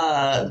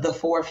the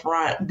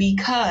forefront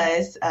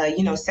because,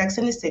 you know, Sex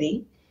and the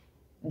City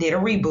did a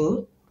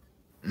reboot.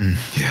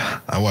 Yeah,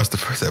 I watched the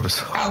first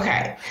episode.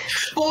 Okay.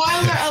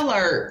 Spoiler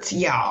alert,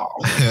 y'all.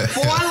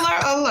 Spoiler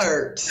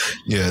alert.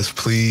 Yes,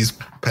 please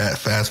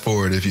fast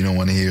forward if you don't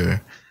want to hear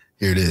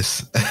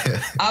this.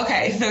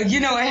 Okay, so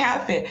you know what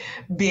happened?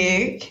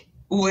 Big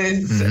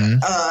was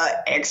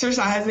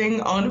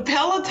exercising on a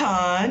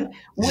Peloton,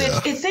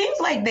 which it seems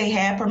like they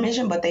had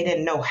permission, but they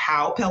didn't know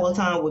how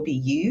Peloton would be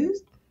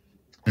used.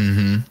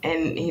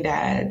 And he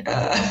died.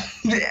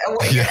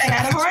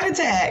 Had a heart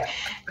attack,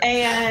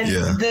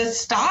 and the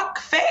stock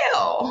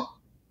fell.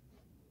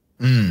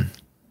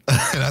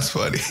 That's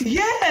funny.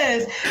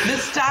 Yes, the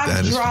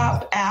stock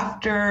dropped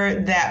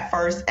after that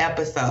first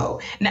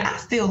episode. Now I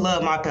still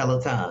love my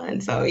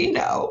Peloton, so you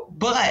know,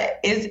 but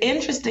it's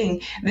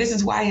interesting. This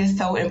is why it's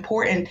so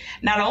important,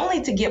 not only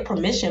to get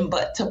permission,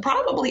 but to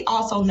probably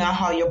also know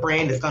how your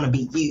brand is going to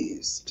be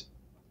used.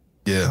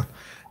 Yeah.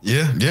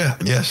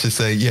 Should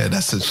say,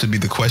 should be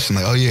the question.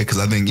 Like, oh yeah, because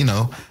I think, you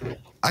know,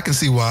 I can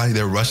see why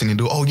they're rushing to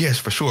do. Oh yes,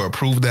 for sure,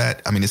 approve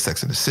that. I mean, it's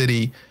Sex and the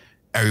City.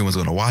 Everyone's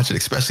going to watch it,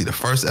 especially the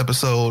first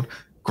episode.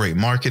 Great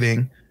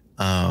marketing.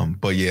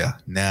 But yeah,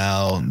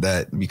 now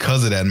that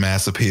because of that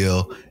mass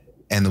appeal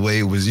and the way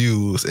it was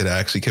used, it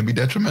actually can be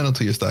detrimental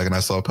to your stock. And I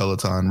saw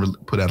Peloton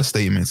put out a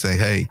statement saying,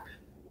 hey,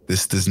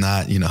 this does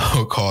not, you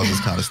know, cause this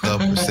kind of stuff.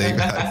 And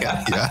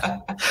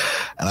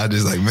I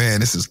just like,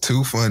 man, this is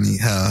too funny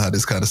how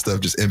this kind of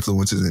stuff just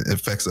influences and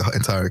affects the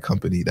entire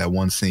company, that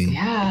one scene.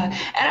 Yeah.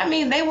 And I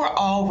mean, they were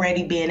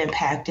already being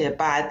impacted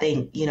by, I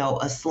think, you know,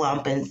 a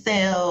slump in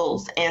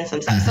sales and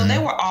some stuff. So they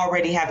were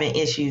already having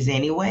issues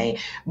anyway.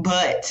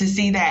 But to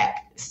see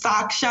that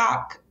stock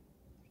shock,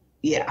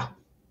 Yeah,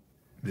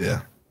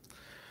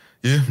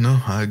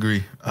 no, I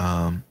agree.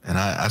 And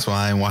that's why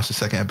I didn't watch the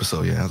second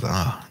episode yet. I was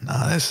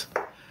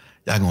like,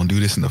 y'all gonna do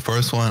this in the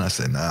first one? I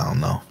said, I don't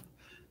know.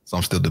 So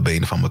I'm still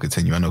debating if I'm gonna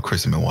continue. I know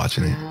Chris has been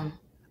watching it.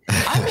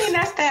 I mean,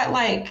 that's that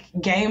like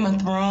Game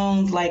of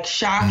Thrones, like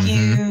shock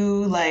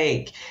you,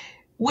 like,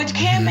 which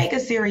can make a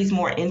series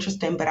more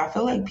interesting, but I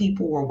feel like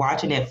people were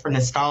watching it for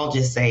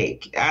nostalgia's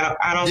sake.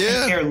 I don't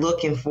think they're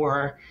looking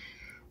for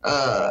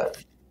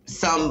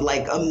some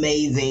like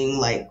amazing,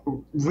 like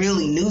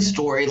really new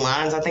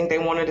storylines. I think they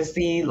wanted to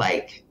see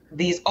like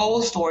these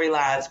old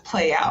storylines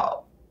play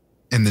out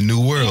in the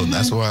new world.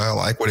 That's why I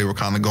like where they were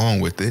kind of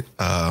going with it,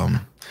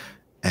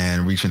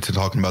 and reaching to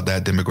talking about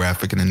that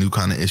demographic and the new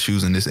kind of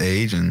issues in this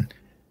age. And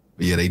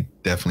yeah, they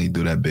definitely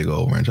do that big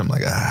old range. I'm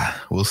like,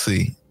 we'll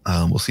see.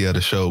 We'll see how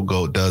the show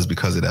does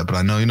because of that. But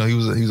I know, you know, he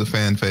was a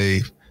fan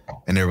fave,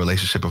 and their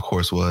relationship, of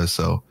course, was.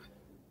 So,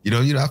 you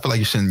know, I feel like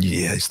you shouldn't.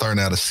 Yeah,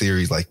 starting out a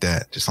series like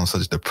that just on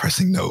such a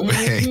depressing note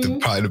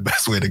ain't probably the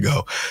best way to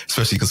go,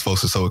 especially because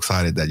folks are so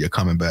excited that you're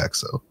coming back.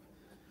 So.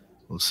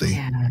 We'll see.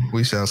 Yeah.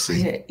 We shall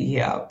see.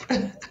 Yep.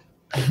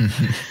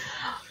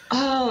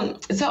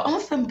 So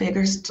on some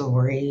bigger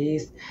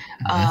stories,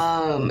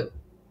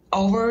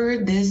 over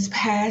this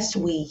past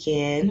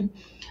weekend,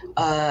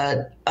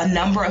 a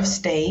number of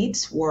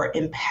states were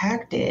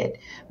impacted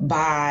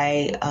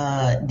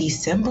by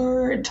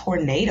December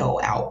tornado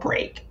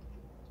outbreak.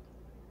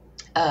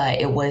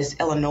 It was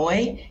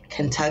Illinois,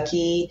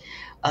 Kentucky,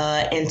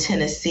 and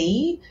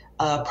Tennessee,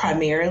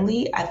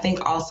 primarily. I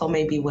think also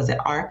maybe was it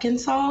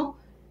Arkansas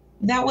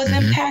that was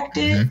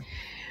impacted.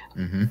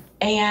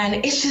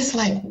 And it's just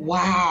like,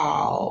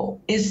 wow,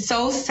 it's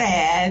so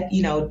sad,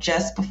 you know,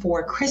 just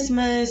before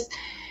Christmas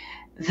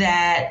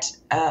that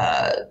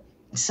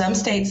some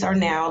states are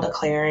now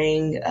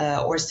declaring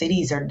or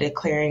cities are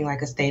declaring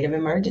like a state of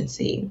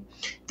emergency.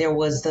 There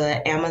was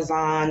the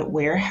Amazon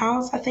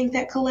warehouse, I think,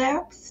 that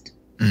collapsed.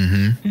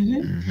 There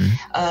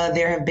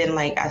have been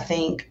like, I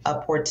think,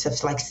 upwards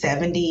of like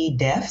 70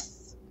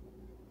 deaths.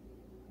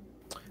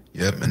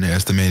 Yep, and they're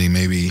estimating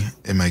maybe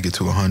it might get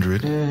to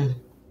 100.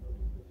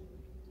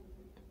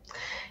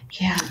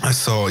 Yeah. I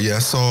saw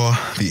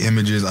the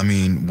images. I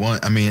mean,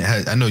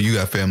 I know you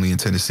got family in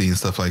Tennessee and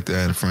stuff like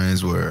that, and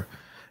friends. Were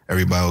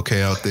everybody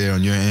okay out there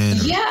on your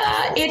end?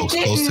 Yeah, it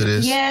didn't. Close to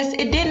this? Yes,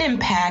 it didn't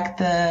impact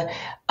the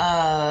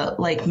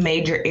like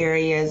major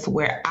areas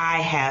where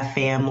I have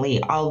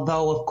family.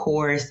 Although, of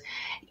course,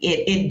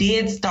 it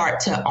did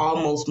start to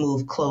almost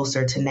move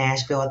closer to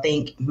Nashville. I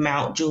think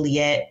Mount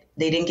Juliet.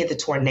 They didn't get the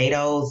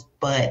tornadoes,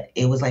 but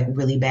it was like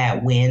really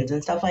bad winds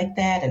and stuff like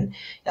that. And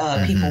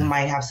people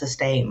might have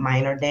sustained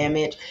minor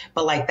damage.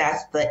 But like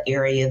that's the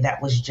area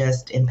that was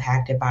just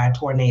impacted by a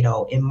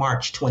tornado in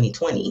March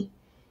 2020.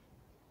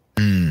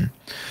 You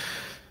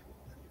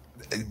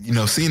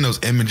know, seeing those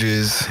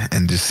images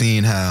and just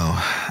seeing how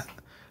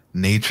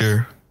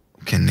nature.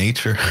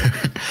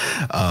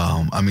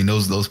 I mean,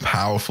 those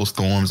powerful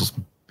storms, those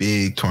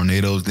big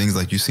tornadoes, things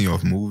like you see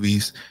off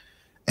movies.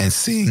 and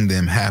seeing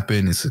them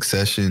happen in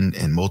succession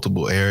in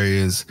multiple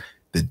areas,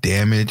 the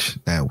damage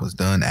that was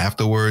done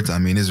afterwards, I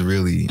mean, it's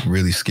really,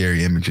 really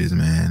scary images,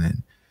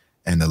 man.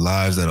 And the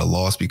lives that are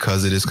lost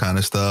because of this kind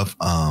of stuff.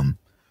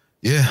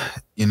 Yeah,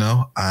 you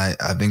know, I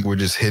think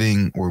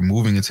we're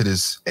moving into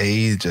this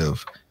age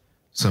of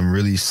some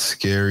really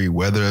scary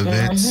weather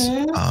events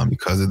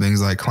because of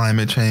things like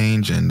climate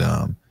change. And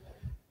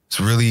it's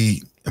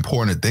really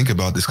important to think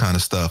about this kind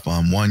of stuff.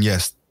 One,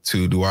 yes,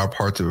 to do our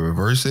part to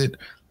reverse it.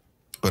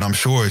 But I'm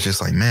sure it's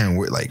just like, man,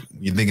 we're like,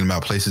 you're thinking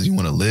about places you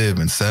want to live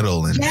and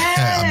settle. And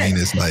yes. I mean,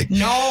 it's like,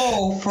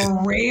 no,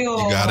 for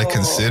real. You got to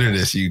consider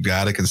this. You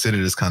got to consider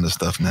this kind of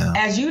stuff now.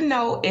 As you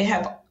know, it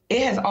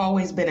has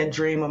always been a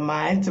dream of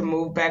mine to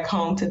move back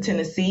home to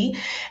Tennessee.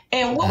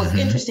 And what was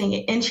interesting,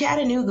 in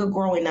Chattanooga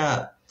growing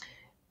up,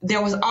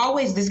 there was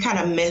always this kind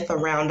of myth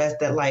around us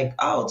that like,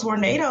 oh,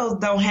 tornadoes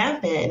don't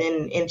happen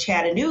in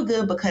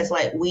Chattanooga because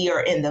like we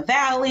are in the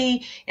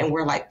valley and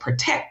we're like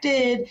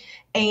protected.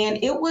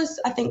 And it was,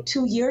 I think,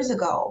 2 years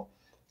ago,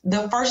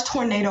 the first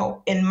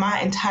tornado in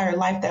my entire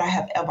life that I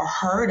have ever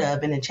heard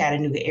of in the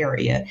Chattanooga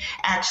area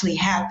actually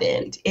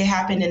happened. It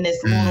happened in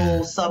this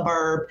little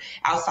suburb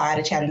outside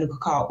of Chattanooga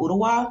called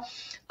Ottawa.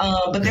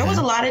 But there was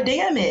a lot of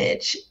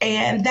damage,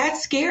 and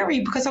that's scary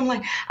because I'm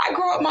like, I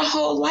grew up my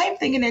whole life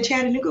thinking that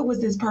Chattanooga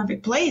was this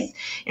perfect place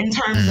in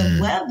terms of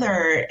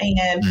weather.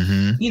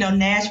 And, you know,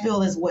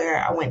 Nashville is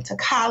where I went to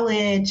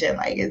college, and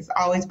like, it's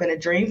always been a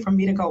dream for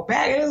me to go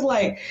back. And it's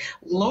like,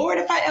 Lord,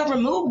 if I ever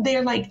moved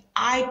there, like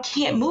I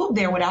can't move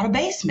there without a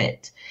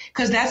basement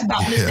because that's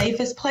about the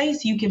safest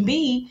place you can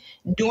be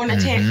during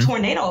a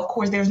tornado. Of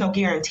course, there's no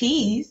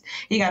guarantees.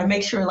 You got to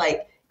make sure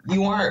like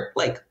you aren't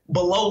like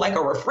below like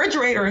a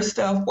refrigerator and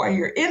stuff while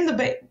you're in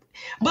the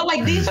but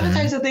like these are the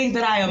types of things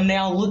that I am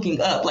now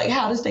looking up, like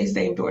how to stay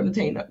safe during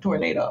the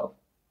tornado.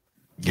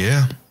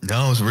 Yeah,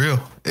 no, it's real.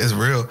 It's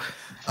real.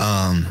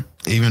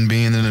 Even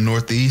being in the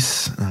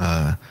Northeast,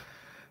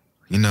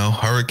 you know,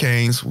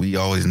 hurricanes, we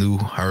always knew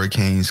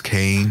hurricanes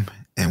came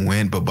and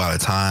went, but by the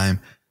time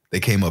they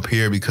came up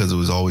here, because it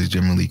was always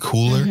generally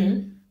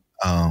cooler,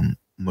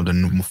 but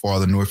the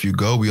farther north you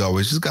go, we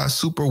always just got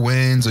super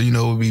winds, or, you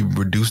know, it would be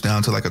reduced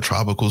down to like a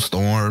tropical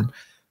storm.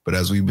 But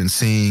as we've been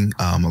seeing,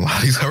 a lot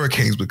of these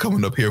hurricanes been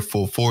coming up here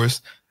full force,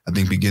 I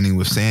think beginning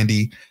with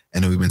Sandy,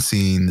 and then we've been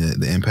seeing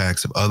the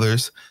impacts of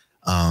others,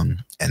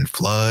 and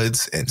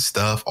floods and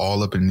stuff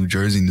all up in New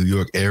Jersey, New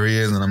York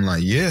areas. And I'm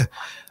like, yeah,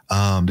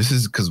 this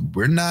is because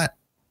we're not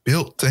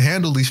built to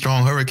handle these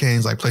strong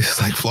hurricanes like places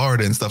like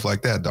Florida and stuff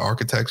like that. The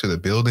architecture, the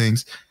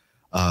buildings,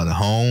 the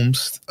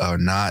homes are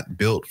not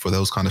built for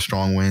those kind of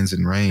strong winds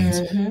and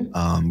rains.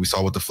 We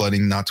saw with the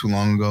flooding not too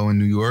long ago in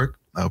New York.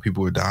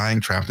 People were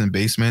dying, trapped in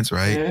basements,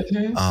 right?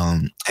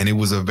 And it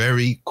was a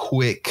very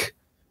quick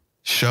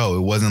show.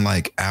 It wasn't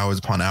like hours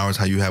upon hours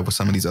how you have with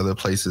some of these other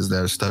places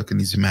that are stuck in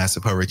these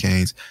massive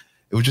hurricanes.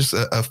 It was just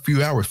a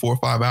few hours, 4 or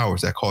 5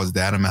 hours that caused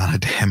that amount of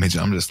damage.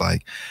 I'm just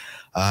like,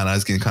 and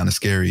it's getting kind of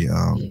scary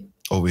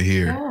over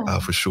here,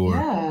 for sure.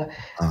 Yeah,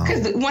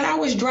 because when I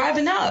was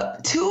driving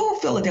up to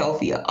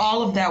Philadelphia,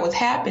 all of that was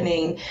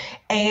happening.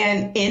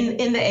 And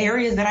in the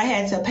areas that I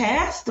had to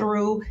pass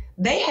through,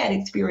 they had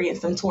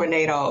experienced some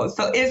tornadoes.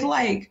 So it's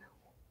like,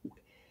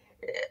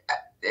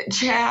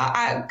 child,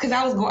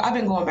 I've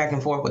been going back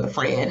and forth with a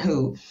friend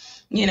who,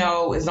 you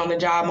know, is on the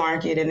job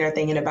market, and they're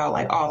thinking about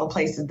like all the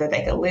places that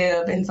they could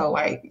live. And so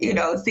like, you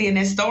know, seeing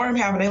this storm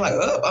happen, they're like,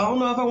 oh, I don't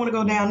know if I want to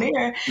go down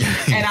there.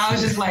 And I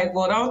was just like,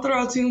 well, don't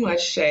throw too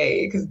much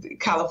shade, because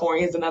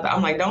California is another.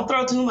 I'm like, don't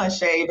throw too much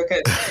shade,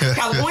 because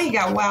California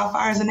got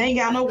wildfires and they ain't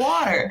got no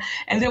water.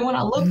 And then when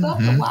I looked up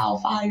the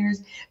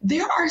wildfires,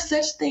 there are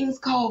such things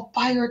called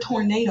fire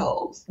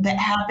tornadoes that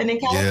happen in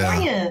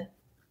California.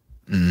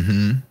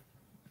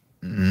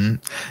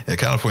 Yeah,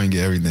 California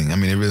get everything. I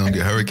mean, they really don't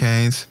get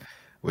hurricanes,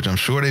 which I'm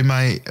sure they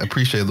might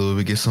appreciate a little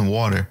bit, get some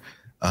water.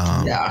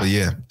 But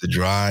yeah, the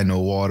dry, no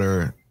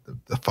water,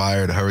 the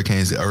fire, the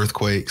hurricanes, the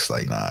earthquakes,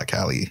 like, nah,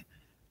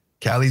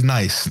 Cali's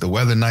nice. The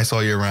weather nice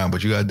all year round,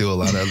 but you got to do a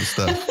lot of other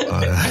stuff. So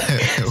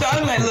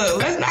I'm like, look,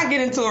 let's not get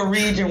into a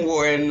region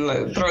war and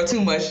like, throw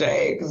too much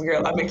shade, because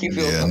girl, I make you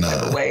feel some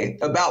type of way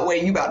about where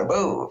you about to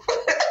move.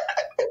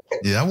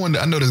 Yeah,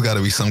 I know there's got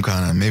to be some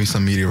kind of, maybe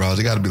some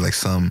meteorology. Got to be like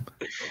some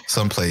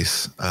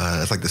place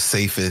that's like the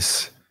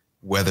safest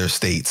weather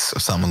states or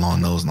something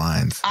along those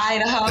lines.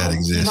 Idaho. That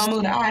exists. You gonna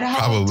move to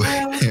Idaho?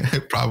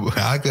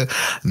 Probably. I could.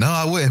 No,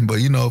 I wouldn't.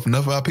 But you know, if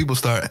enough of our people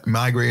start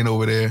migrating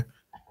over there,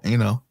 you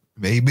know,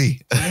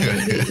 maybe.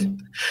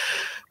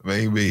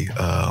 Maybe.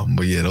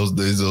 But yeah,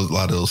 there's a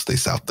lot of those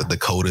states, South, the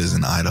Dakotas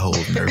and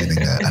Idahos and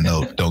everything that I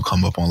know don't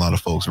come up on a lot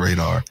of folks'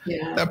 radar.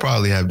 Yeah. That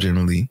probably have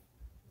generally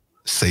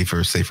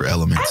safer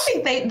elements.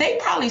 I think they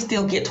probably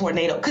still get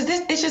tornado, because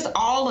it's just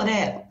all of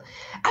that.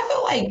 I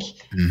feel like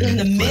in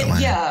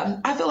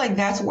the I feel like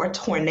that's where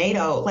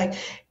tornado, like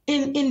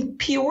in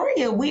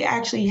Peoria, we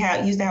actually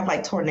used to have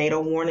like tornado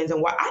warnings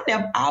and what.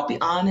 I'll be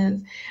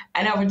honest,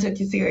 I never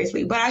took it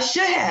seriously, but I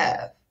should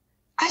have,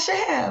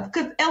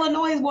 because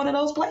Illinois is one of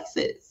those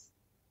places.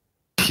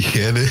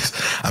 Yeah, this.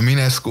 I mean,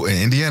 at school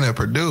in Indiana, at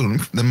Purdue,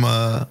 them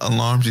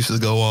alarms used to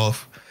go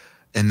off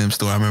in them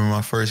store. I remember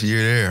my first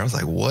year there. I was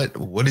like,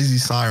 what is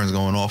these sirens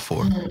going off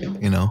for?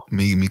 You know,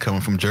 me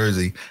coming from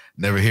Jersey,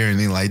 never hear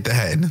anything like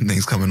that. And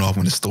things coming off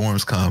when the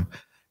storms come.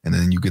 And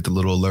then you get the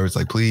little alerts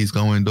like, please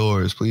go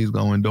indoors. Please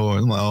go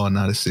indoors. I'm like, oh,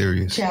 not as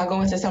serious. Y'all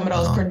go into some of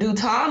those Purdue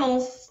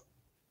tunnels.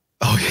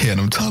 Oh, yeah,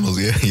 them tunnels.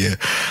 Yeah.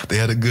 They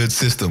had a good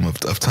system of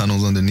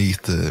tunnels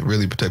underneath to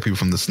really protect people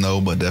from the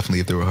snow. But definitely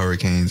if there were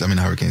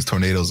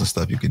tornadoes and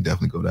stuff, you could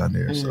definitely go down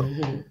there. So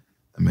that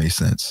made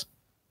sense.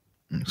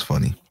 It's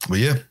funny. But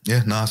yeah,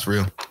 it's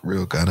real.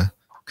 Gotta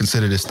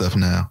consider this stuff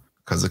now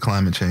because of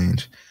climate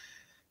change.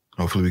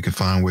 Hopefully we can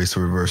find ways to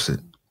reverse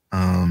it.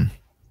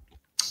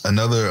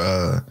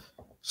 Another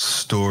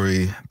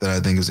story that I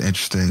think is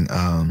interesting,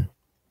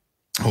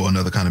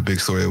 another kind of big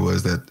story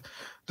was that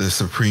the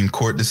Supreme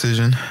Court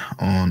decision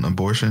on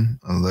abortion,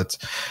 that's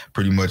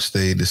pretty much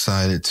they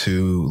decided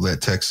to let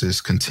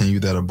Texas continue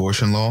that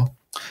abortion law,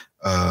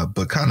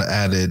 but kind of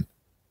added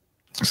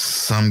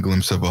some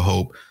glimpse of a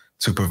hope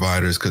to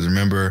providers. Because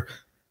remember,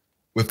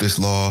 with this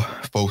law,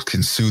 folks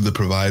can sue the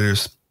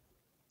providers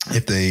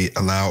if they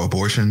allow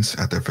abortions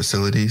at their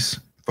facilities,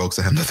 folks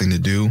that have nothing to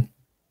do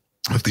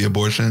with the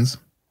abortions.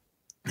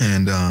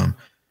 And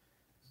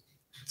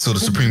so the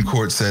Supreme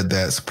Court said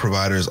that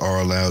providers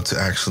are allowed to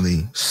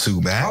actually sue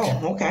back.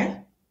 Oh, okay.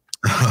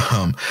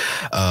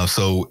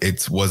 So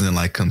it wasn't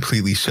like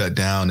completely shut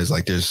down. It's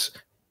like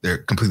they're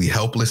completely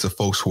helpless of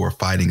folks who are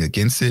fighting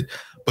against it,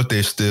 but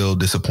they're still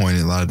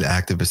disappointed. A lot of the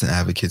activists and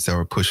advocates that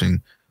were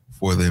pushing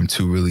for them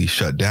to really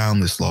shut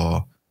down this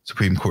law,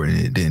 Supreme Court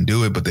didn't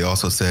do it, but they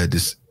also said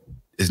this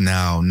is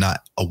now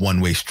not a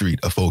one-way street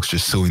of folks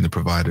just suing the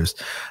providers,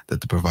 that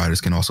the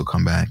providers can also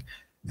come back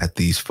at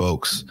these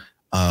folks.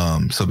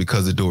 So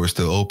because the door is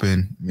still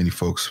open, many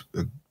folks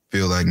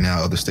feel like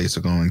now other states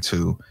are going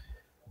to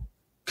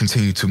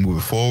continue to move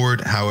it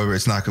forward. However,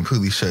 it's not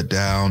completely shut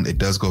down. It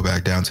does go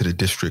back down to the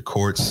district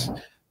courts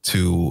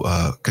to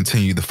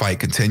continue. The fight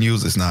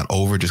continues. It's not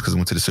over just because it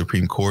went to the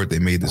Supreme Court. They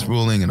made this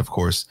ruling. And of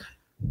course,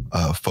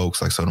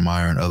 folks like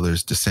Sotomayor and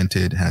others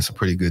dissented, had some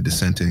pretty good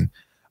dissenting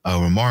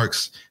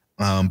remarks.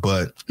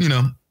 But, you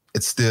know,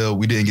 it's still,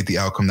 we didn't get the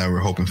outcome that we were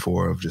hoping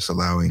for of just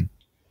allowing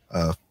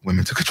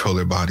women to control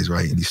their bodies,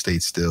 right? And these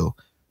states still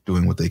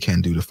doing what they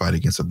can do to fight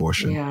against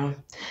abortion. Yeah.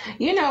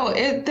 You know,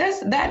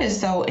 that is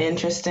so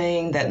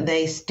interesting that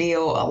they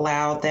still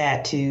allow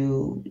that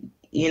to,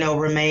 you know,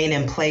 remain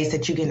in place,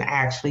 that you can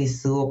actually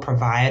sue a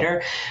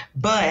provider.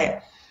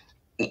 But,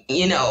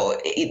 you know,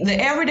 the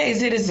everyday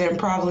citizen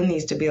probably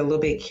needs to be a little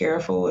bit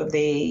careful if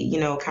they,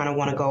 you know, kind of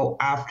want to go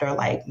after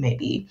like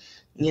maybe,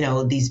 you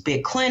know, these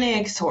big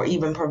clinics or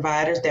even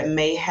providers that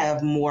may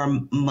have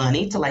more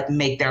money to like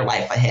make their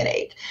life a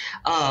headache.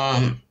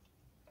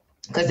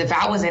 Because if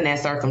I was in that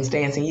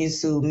circumstance and you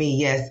sued me,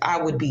 yes,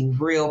 I would be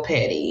real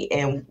petty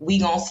and we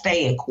gonna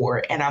stay in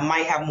court and I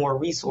might have more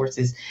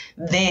resources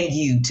than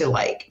you to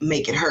like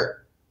make it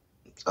hurt.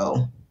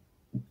 So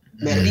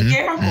better be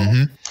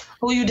careful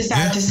who you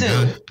decide to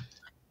sue.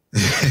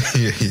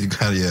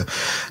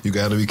 You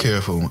gotta be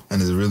careful,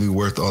 and it's really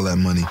worth all that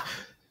money.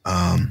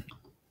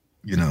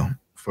 You know,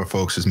 for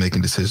folks just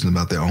making decisions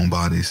about their own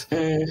bodies.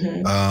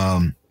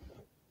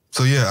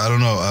 So yeah, I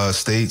don't know.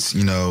 States,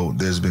 you know,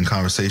 there's been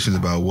conversations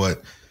about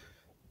what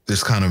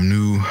this kind of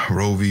new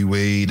Roe v.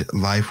 Wade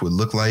life would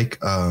look like.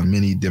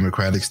 Many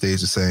Democratic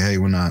states are saying, hey,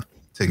 we're not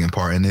taking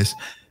part in this.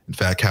 In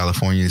fact,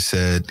 California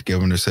said, the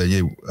governor said,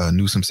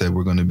 Newsom said,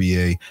 we're going to be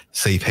a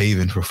safe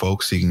haven for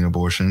folks seeking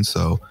abortion.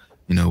 So,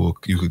 you know,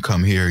 you could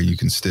come here, you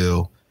can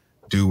still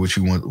do what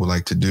you would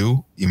like to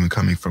do, even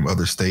coming from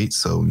other states.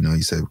 So, you know,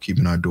 he said, we're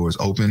keeping our doors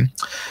open.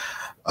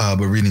 But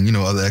reading, you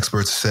know, other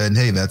experts said,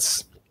 hey,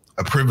 that's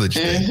a privilege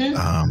thing, you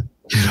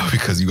know,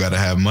 because you got to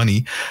have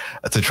money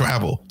to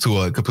travel to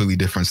a completely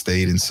different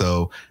state. And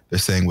so they're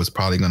saying what's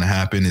probably going to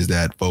happen is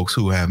that folks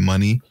who have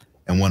money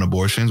and want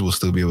abortions will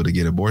still be able to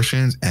get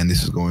abortions. And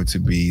this is going to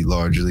be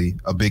largely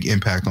a big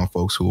impact on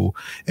folks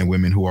and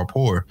women who are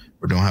poor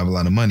or don't have a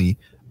lot of money,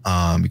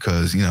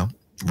 because, you know,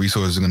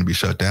 resources are going to be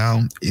shut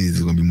down. It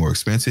is going to be more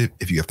expensive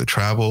if you have to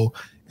travel.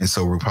 And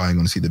so we're probably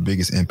going to see the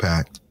biggest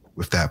impact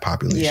with that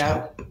population.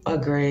 Yeah,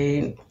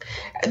 agreed.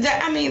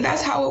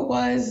 That's how it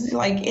was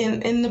like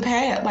in the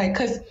past. Like,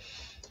 cause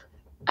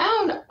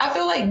I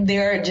feel like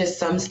there are just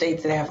some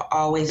states that have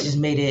always just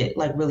made it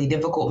like really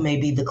difficult.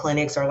 Maybe the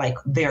clinics are like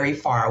very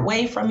far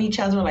away from each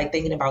other. Like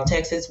thinking about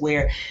Texas,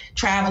 where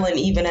traveling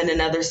even in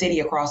another city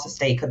across the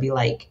state could be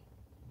like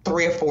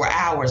 3 or 4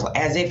 hours,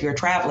 as if you're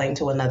traveling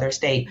to another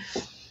state.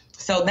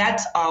 So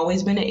that's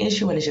always been an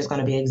issue, and it's just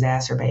going to be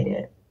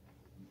exacerbated.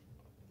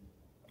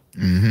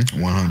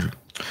 100.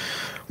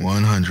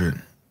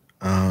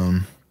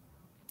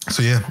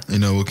 So yeah, you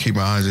know, we'll keep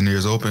our eyes and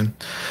ears open,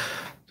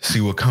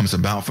 see what comes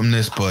about from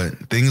this. But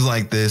things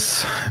like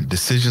this,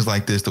 decisions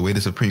like this, the way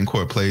the Supreme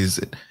Court plays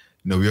it,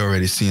 you know, we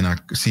already see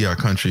our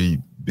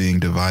country being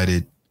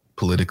divided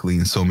politically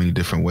in so many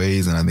different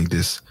ways, and I think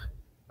this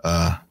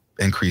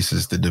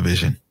increases the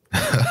division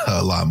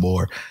a lot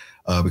more,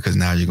 because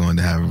now you're going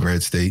to have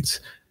red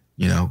states,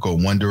 go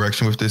one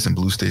direction with this, and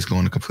blue states go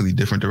in a completely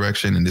different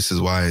direction. And this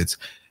is why it's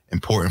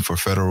important for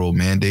federal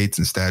mandates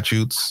and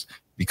statutes,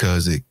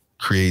 because it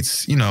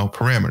creates,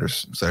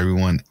 parameters. So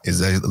everyone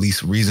is at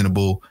least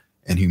reasonable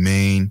and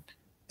humane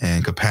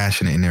and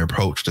compassionate in their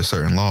approach to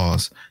certain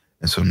laws.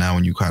 And so now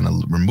when you kind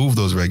of remove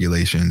those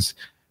regulations,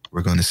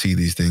 we're going to see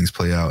these things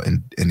play out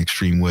in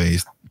extreme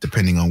ways,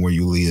 depending on where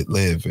you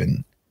live.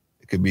 And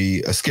it could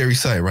be a scary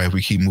sight, right? If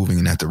we keep moving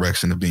in that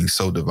direction of being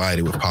so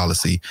divided with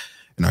policy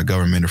and our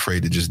government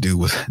afraid to just do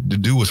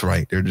what's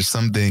right. There are just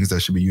some things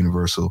that should be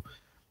universal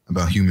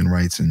about human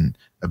rights and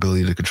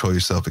ability to control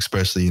yourself,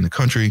 especially in a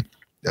country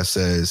that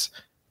says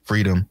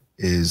freedom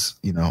is,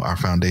 our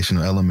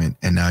foundational element.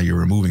 And now you're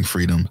removing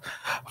freedom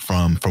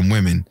from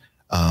women.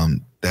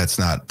 That's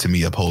not, to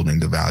me, upholding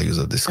the values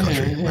of this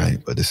country,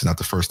 right? But this is not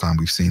the first time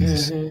we've seen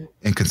this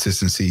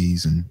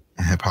inconsistencies and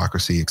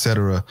hypocrisy, et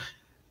cetera.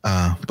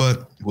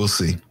 But we'll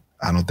see.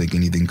 I don't think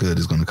anything good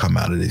is going to come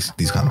out of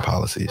these kind of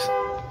policies.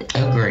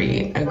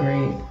 Agreed.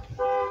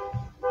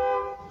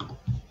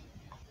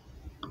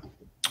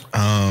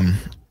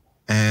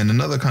 And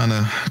another kind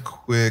of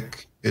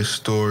quick-ish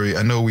story.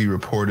 I know we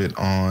reported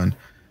on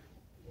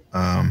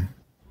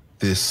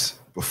this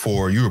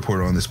before. You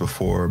reported on this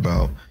before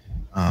about,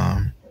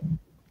 I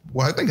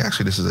think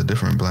actually this is a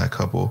different Black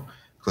couple.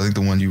 Because I think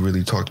the one you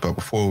really talked about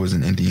before was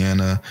in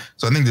Indiana.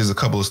 So I think there's a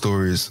couple of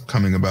stories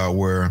coming about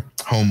where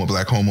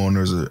Black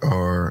homeowners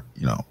are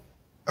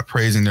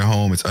appraising their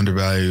home. It's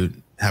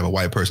undervalued. Have a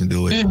white person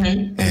do it,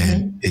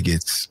 and it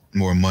gets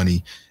more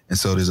money. And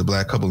so there's a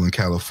Black couple in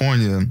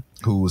California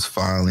who was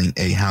filing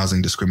a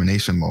housing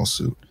discrimination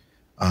lawsuit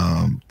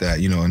that,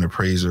 an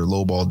appraiser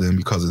lowballed them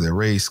because of their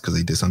race, because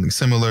they did something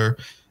similar.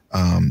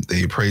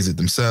 They appraised it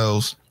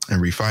themselves and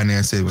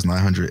refinanced it. It was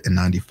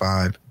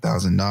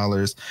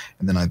 $995,000.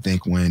 And then I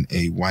think when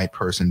a white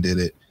person did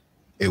it,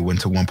 it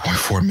went to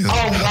 $1.4 million.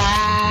 Oh,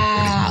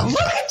 wow.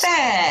 Look at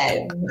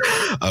that.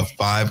 A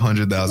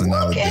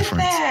 $500,000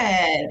 difference.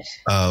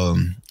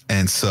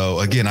 And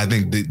so, again, I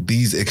think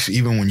these,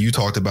 even when you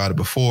talked about it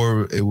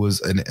before, it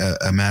was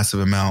a massive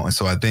amount. And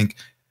so I think,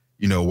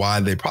 why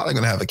they're probably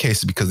going to have a case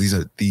is because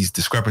these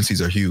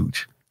discrepancies are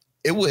huge.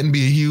 It wouldn't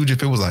be huge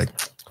if it was like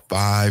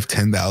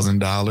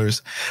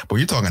 $10,000, but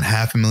you're talking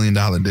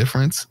 $500,000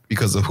 difference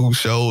because of who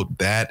showed.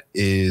 That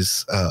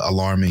is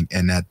alarming,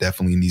 and that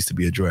definitely needs to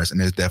be addressed.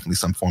 And there's definitely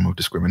some form of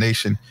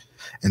discrimination.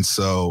 And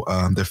so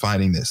they're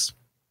fighting this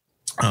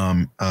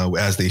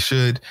as they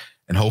should.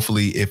 And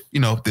hopefully if,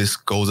 this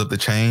goes up the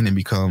chain and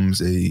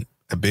becomes a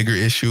bigger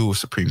issue, a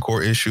Supreme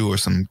Court issue, or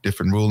some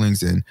different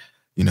rulings, and,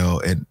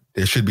 and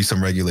there should be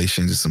some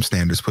regulations and some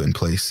standards put in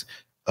place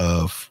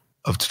of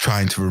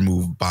trying to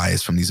remove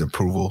bias from these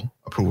approval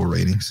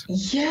ratings.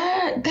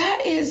 Yeah,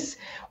 that is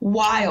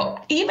wild.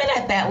 Even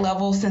at that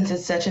level, since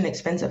it's such an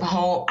expensive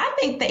home, I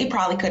think they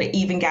probably could have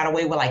even got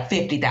away with like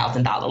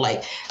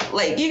 $50,000.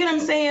 Like, you know what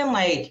I'm saying?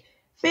 Like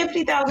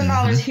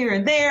 $50,000 here or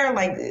there,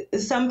 like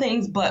some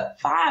things, but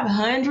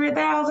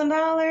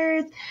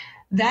 $500,000,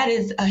 that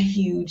is a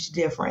huge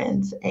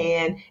difference.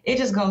 And it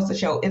just goes to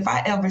show, if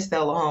I ever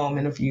sell a home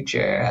in the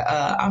future,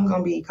 I'm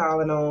going to be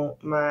calling on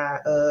my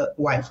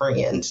white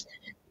friends.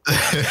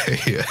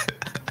 Yeah.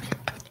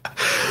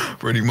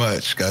 Pretty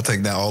much. Gotta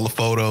take down all the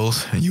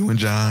photos, you and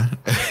John,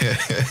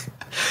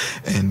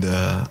 and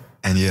yeah,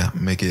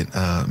 make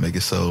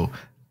it so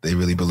they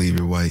really believe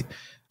you're white.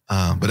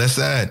 But that's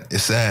sad.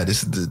 It's sad.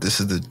 This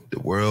is the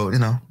world,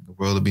 the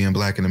world of being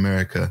Black in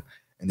America,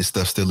 and this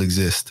stuff still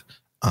exists.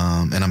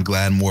 And I'm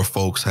glad more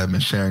folks have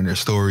been sharing their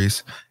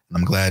stories, and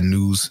I'm glad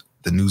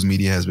the news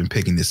media has been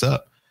picking this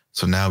up.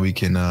 So now we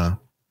can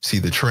see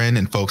the trend,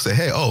 and folks say,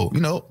 hey,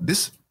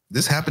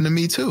 this happened to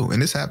me too,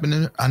 and this happened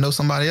to I know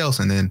somebody else,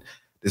 and then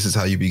this is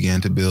how you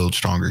begin to build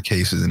stronger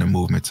cases and a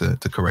movement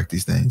to correct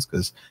these things.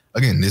 Because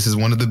again, this is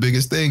one of the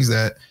biggest things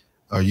that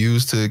are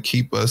used to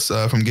keep us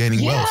from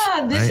gaining wealth.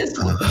 Yeah,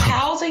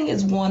 housing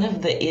is one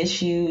of the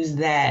issues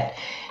that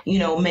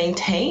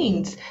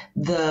maintains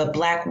the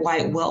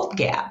Black-white wealth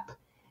gap.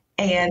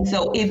 And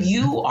so if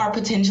you are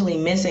potentially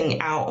missing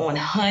out on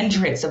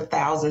hundreds of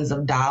thousands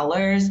of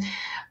dollars,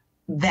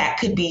 that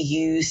could be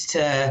used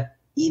to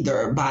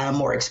either buy a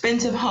more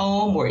expensive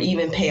home or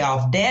even pay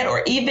off debt,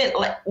 or even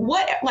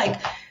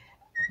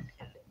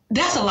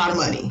that's a lot of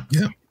money.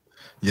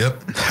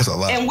 Yep. That's a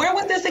lot. And where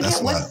was this again?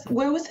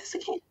 Where was this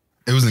again?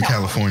 It was in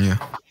California.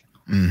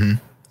 It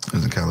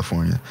was in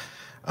California.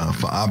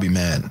 I'll be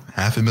mad.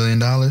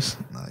 $500,000,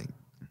 like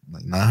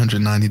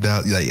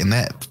 $990,000. Like, and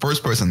that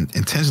first person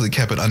intentionally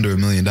kept it under $1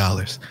 million.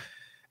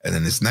 And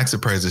then this next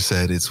appraiser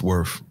said it's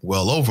worth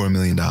well over $1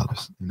 million.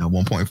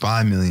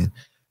 $1.5 million.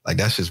 Like,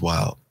 that's just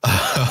wild.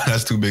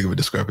 That's too big of a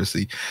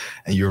discrepancy.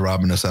 And you're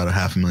robbing us out of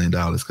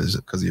 $500,000 because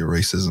of your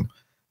racism.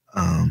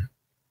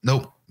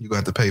 Nope. You're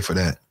going to have to pay for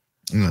that.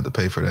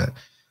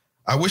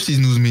 I wish these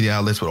news media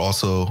outlets would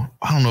also,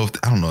 I don't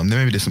know,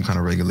 maybe there's some kind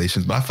of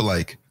regulations, but I feel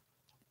like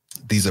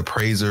these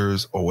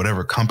appraisers or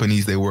whatever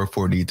companies they work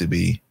for need to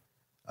be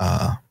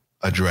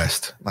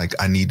addressed. Like,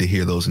 I need to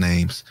hear those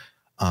names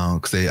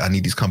because I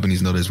need these companies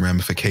to know there's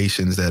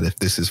ramifications, that if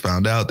this is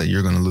found out, that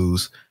you're going to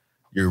lose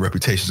your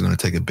reputation is going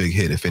to take a big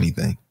hit, if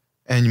anything.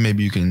 And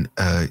maybe you can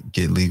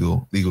get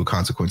legal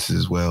consequences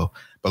as well.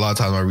 But a lot of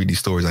times when I read these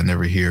stories, I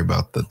never hear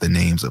about the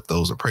names of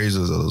those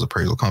appraisers or those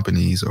appraisal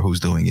companies or who's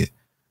doing it.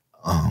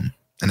 And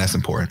that's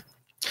important.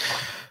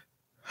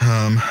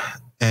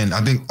 And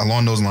I think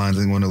along those lines, I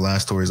think one of the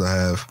last stories I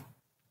have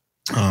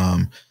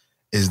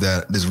is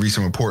that this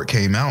recent report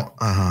came out.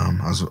 I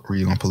was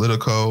reading on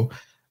Politico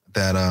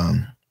that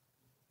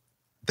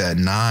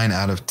 9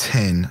 out of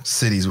 10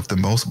 cities with the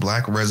most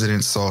Black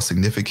residents saw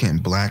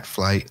significant Black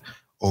flight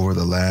over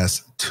the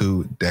last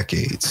 2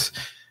 decades.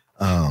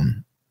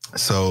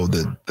 So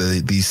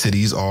these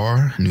cities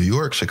are New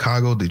York,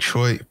 Chicago,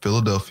 Detroit,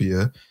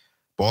 Philadelphia,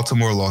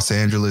 Baltimore, Los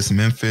Angeles,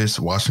 Memphis,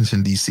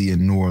 Washington, D.C.,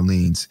 and New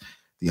Orleans.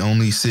 The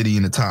only city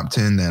in the top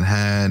 10 that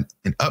had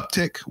an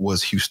uptick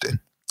was Houston,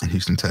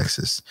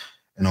 Texas.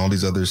 And all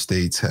these other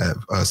cities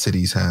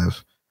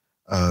have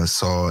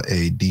saw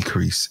a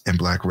decrease in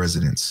Black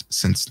residents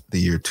since the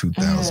year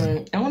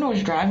 2000. I wonder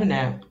what's driving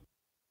that.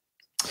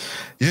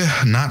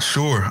 Yeah, not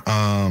sure.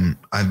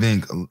 I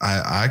think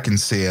I can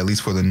say, at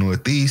least for the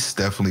Northeast,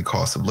 definitely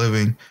cost of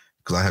living,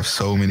 because I have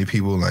so many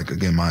people, like,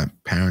 again, my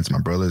parents, my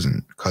brothers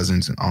and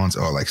cousins and aunts,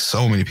 are like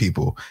so many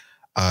people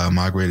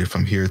migrated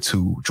from here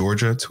to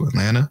Georgia, to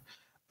Atlanta.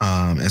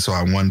 And so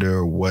I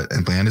wonder what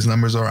Atlanta's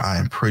numbers are. I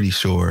am pretty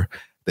sure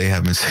they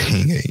have been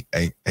seeing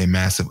a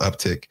massive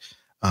uptick.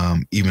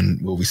 Even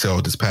what we saw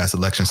this past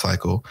election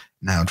cycle,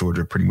 now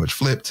Georgia pretty much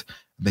flipped.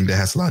 I think that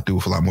has a lot to do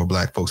with a lot more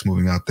Black folks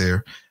moving out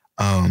there.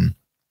 And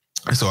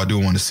so I do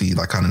want to see,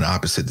 like, kind of the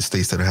opposite, the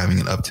states that are having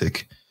an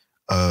uptick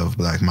of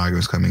Black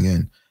migrants coming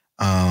in.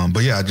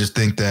 But yeah, I just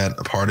think that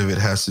a part of it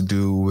has to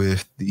do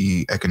with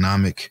the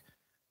economic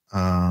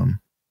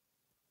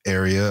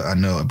area. I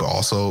know, but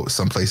also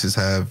some places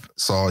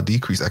saw a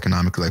decrease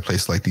economically, like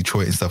places like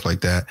Detroit and stuff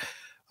like that,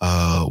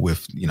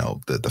 with,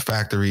 the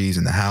factories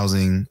and the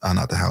housing,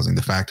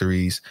 the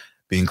factories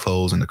being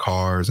closed and the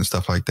cars and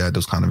stuff like that,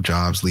 those kind of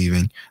jobs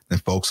leaving, then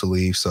folks will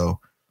leave. So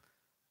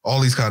all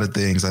these kind of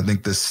things. I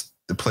think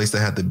the place that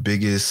had the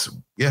biggest,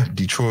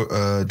 Detroit,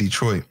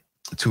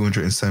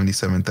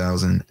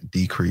 277,000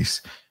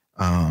 decrease.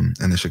 And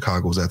then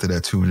Chicago was after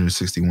that,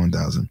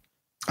 261,000.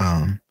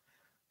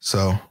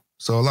 So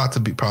a lot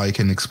probably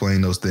can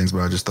explain those things,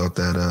 but I just thought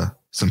that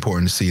it's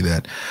important to see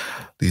that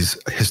these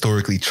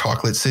historically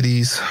chocolate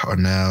cities are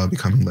now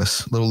becoming a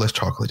little less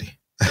chocolatey.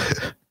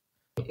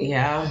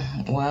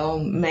 Yeah, well,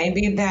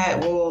 maybe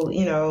that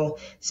will,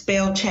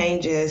 spell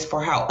changes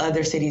for how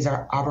other cities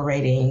are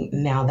operating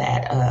now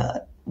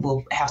that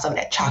we'll have some of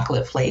that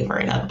chocolate flavor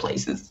in other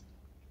places.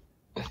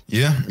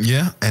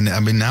 Yeah. And I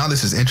mean, now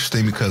this is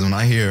interesting because when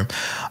I've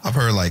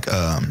heard like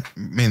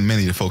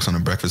many of the folks on the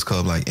Breakfast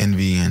Club, like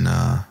Envy and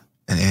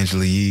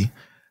Angela Yee,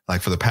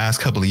 like for the past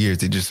couple of years,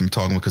 they just been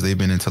talking because they've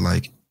been into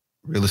like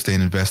real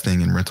estate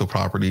investing and rental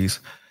properties.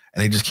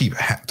 And they just keep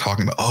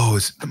talking about,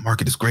 the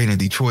market is great in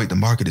Detroit. The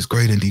market is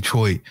great in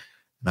Detroit.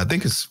 And I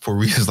think it's for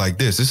reasons like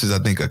this. This is, I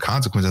think, a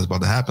consequence that's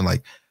about to happen.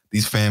 Like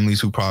these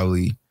families who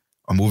probably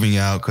are moving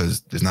out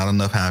because there's not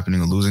enough happening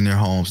or losing their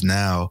homes.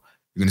 Now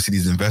you're going to see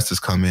these investors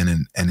come in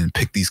and then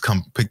pick these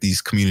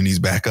communities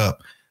back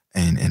up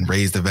and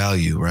raise the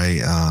value,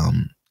 right?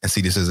 And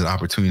see this as an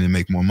opportunity to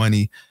make more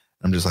money.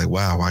 I'm just like,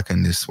 wow, why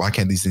can't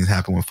these things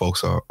happen when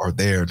folks are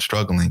there and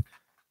struggling?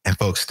 And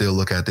folks still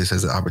look at this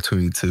as an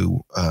opportunity to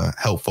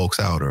help folks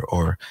out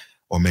or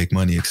make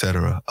money, et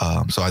cetera.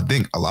 So I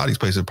think a lot of these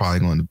places are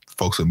probably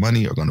folks with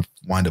money are going to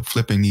wind up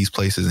flipping these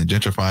places and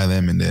gentrify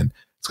them. And then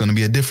it's going to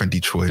be a different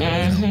Detroit,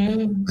 a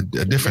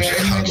different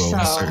Very Chicago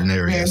in certain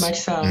areas. Very much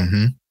so.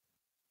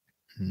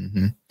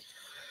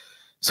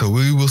 So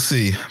we will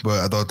see. But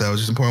I thought that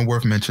was just important,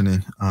 worth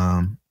mentioning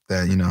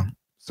that,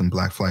 some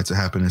Black flights are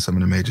happening in some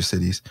of the major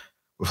cities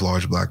with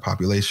large Black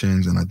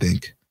populations. And I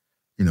think,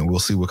 we'll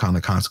see what kind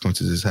of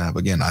consequences this have.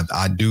 Again,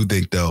 I do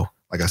think, though,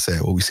 like I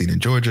said, what we've seen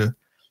in Georgia,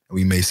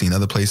 we may see in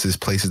other places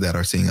that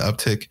are seeing an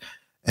uptick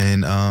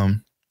in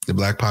the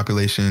Black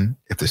population,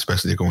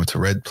 especially they're going to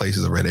red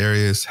places or red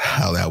areas,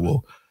 how that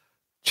will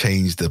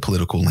change the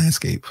political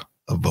landscape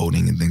of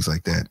voting and things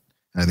like that.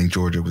 And I think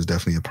Georgia was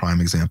definitely a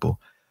prime example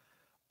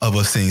of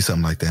us seeing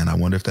something like that. And I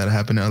wonder if that'll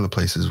happen in other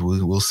places.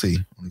 We'll see.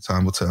 Only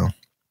time will tell.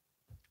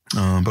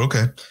 But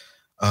okay.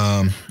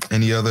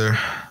 Any other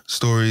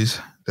stories,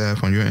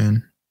 Daph, on your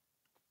end?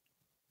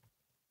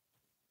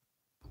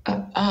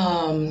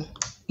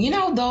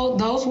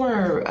 Those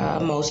were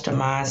most of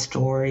my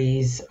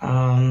stories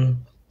that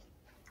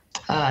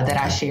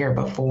I shared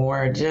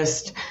before.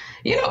 Just,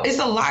 it's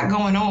a lot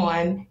going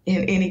on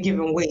in any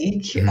given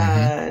week.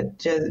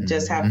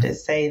 Just have to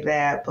say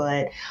that.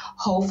 But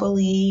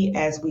hopefully,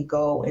 as we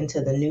go into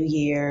the new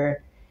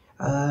year,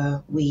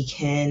 we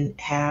can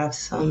have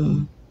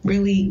some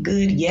really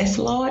good Yes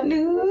Lord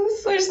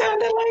news or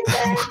something like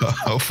that.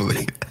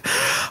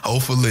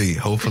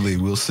 Hopefully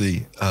we'll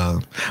see. How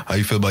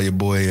you feel about your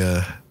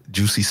boy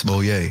Juicy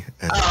Smollett?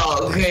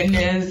 Oh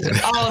goodness,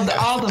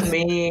 all the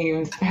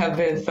memes have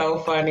been so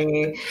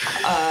funny.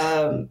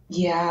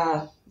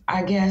 Yeah,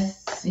 I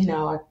guess, he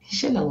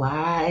shouldn't have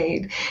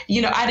lied.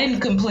 I didn't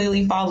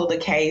completely follow the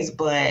case,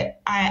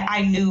 but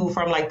I knew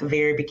from like the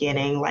very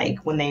beginning, like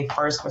when they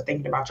first were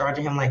thinking about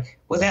charging him, like,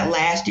 was that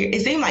last year?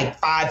 It seemed like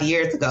 5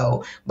 years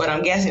ago, but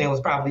I'm guessing it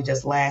was probably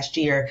just last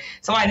year.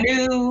 So I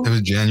knew. It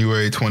was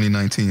January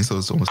 2019, so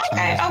it's almost 2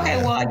 years Okay,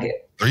 ago. well, I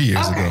get 3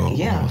 years ago.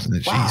 Yeah. Wasn't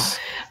it?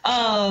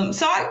 Wow.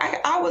 So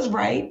I was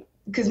right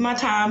because my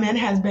timing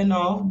has been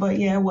off, but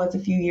yeah, it was a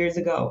few years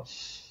ago.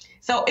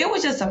 So it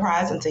was just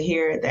surprising to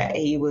hear that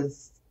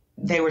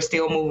they were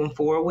still moving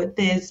forward with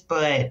this,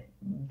 but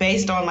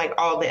based on like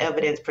all the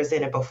evidence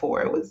presented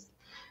before, it was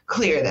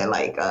clear that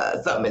like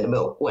something in the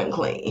milk wasn't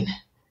clean.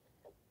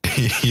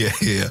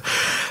 Yeah.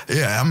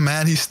 I'm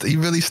mad. He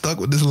really stuck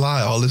with this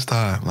lie all this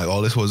time. Like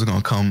all this wasn't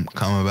gonna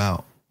come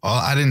about.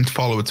 I didn't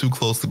follow it too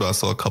closely, but I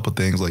saw a couple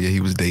things like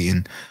he was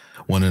dating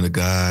one of the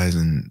guys,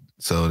 and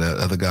so that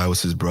other guy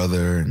was his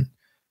brother, and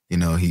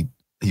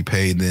he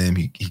paid them,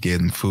 he gave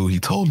them food, he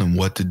told them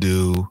what to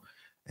do,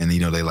 and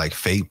they like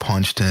fake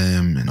punched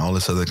him and all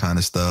this other kind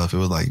of stuff. It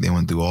was like they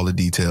went through all the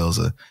details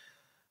of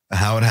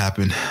how it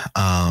happened.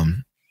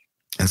 And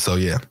so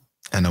yeah,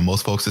 I know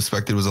most folks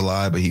suspected it was a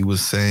lie, but he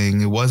was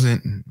saying it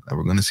wasn't, that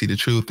we're going to see the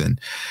truth.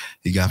 And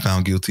he got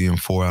found guilty in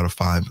 4 out of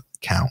 5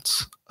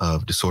 counts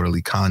of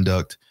disorderly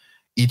conduct.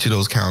 Each of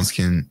those counts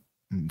can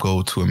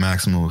go to a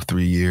maximum of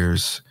 3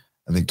 years.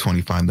 I think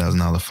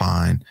 $25,000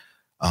 fine.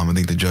 I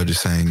think the judge is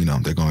saying,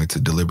 they're going to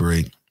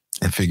deliberate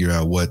and figure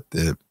out what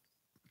the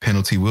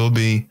penalty will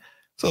be.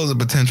 So there's a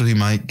potential he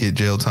might get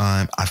jail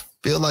time. I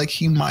feel like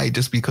he might,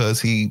 just because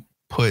he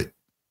put,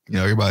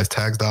 everybody's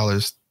tax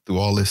dollars through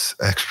all this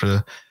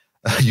extra,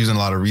 using a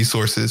lot of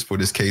resources for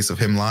this case of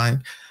him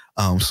lying.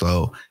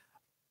 So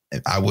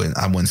I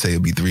wouldn't say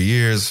it'd be 3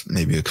 years,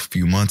 maybe a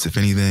few months, if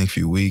anything, a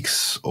few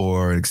weeks,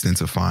 or an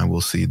extensive fine.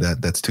 We'll see.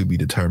 That's to be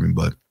determined.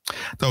 But I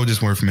thought it was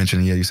just worth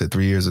mentioning. Yeah, you said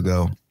 3 years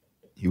ago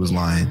he was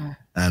lying.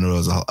 I know it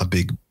was a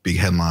big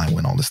headline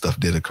when all this stuff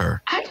did occur.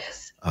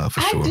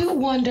 For sure. I do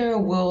wonder,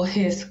 will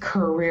his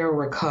career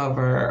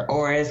recover,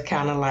 or is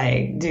kind of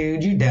like,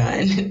 dude, you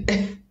done?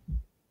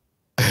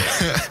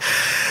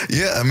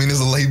 Yeah, I mean,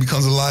 he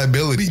becomes a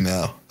liability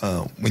now.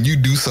 When you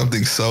do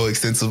something so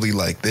extensively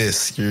like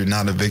this, you're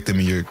not a victim,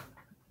 and you're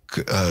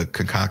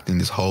concocting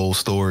this whole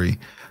story.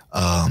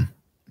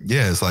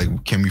 It's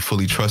like, can we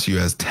fully trust you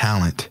as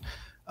talent?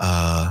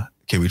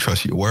 Can we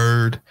trust your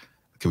word?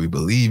 Can we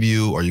believe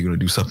you? Or are you going to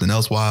do something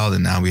else wild?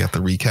 And now we have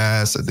to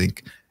recast. I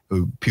think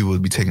people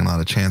would be taking a lot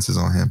of chances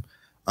on him.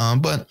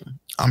 But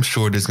I'm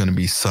sure there's going to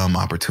be some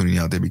opportunity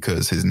out there,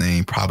 because his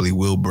name probably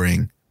will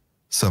bring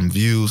some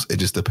views. It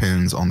just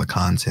depends on the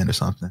content or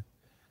something.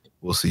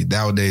 We'll see.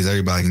 Nowadays,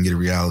 everybody can get a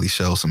reality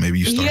show, so maybe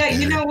you start there.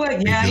 You know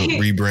what? Yeah,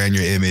 rebrand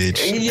your image.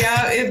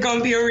 Yeah, it's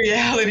gonna be a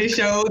reality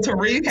show to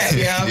recap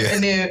him,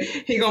 and then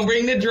he gonna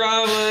bring the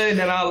drama, and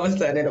then all of a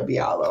sudden it'll be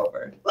all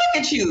over. Look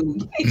at you!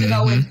 You need to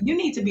know it. You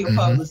need to be a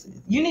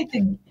publicist. You need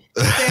to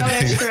sell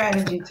that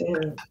strategy to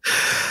him.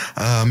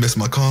 I miss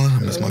my calling.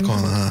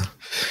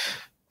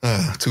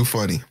 Too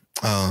funny.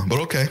 But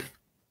okay.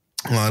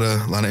 A lot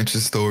of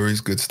interesting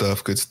stories. Good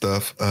stuff.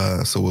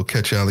 So we'll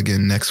catch y'all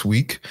again next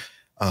week.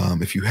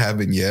 If you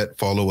haven't yet,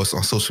 follow us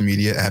on social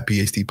media at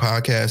PhD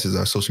Podcast is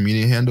our social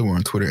media handle. We're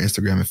on Twitter,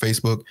 Instagram, and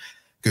Facebook.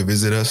 You can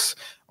visit us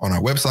on our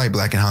website,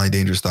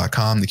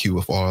 blackandhighlydangerous.com, to keep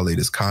up all our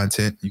latest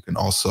content. You can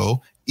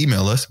also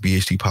email us,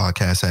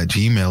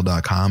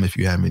 bhdpodcast@gmail.com. If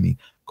you have any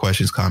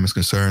questions, comments,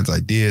 concerns,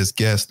 ideas,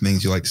 guests,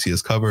 things you'd like to see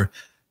us cover,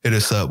 hit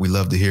us up. We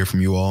love to hear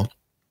from you all.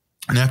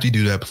 And after you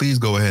do that, please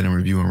go ahead and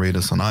review and rate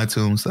us on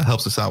iTunes. That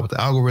helps us out with the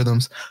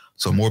algorithms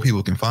so more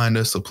people can find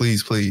us. So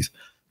please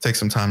take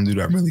some time to do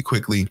that really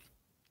quickly.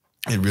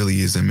 It really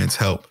is immense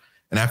help.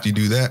 And after you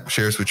do that,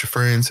 share us with your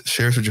friends,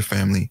 share us with your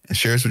family, and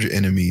share us with your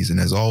enemies. And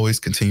as always,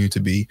 continue to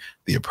be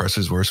the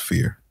oppressor's worst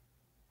fear.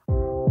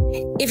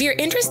 If you're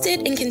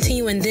interested in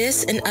continuing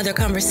this and other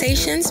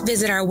conversations,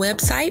 visit our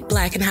website,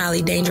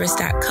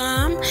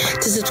 blackandhighlydangerous.com,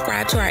 to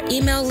subscribe to our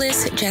email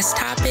list, suggest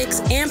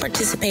topics, and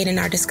participate in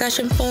our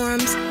discussion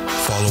forums.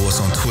 Follow us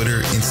on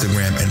Twitter,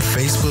 Instagram, and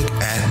Facebook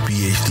at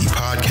BHD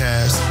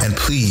Podcast. And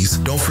please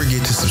don't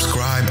forget to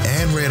subscribe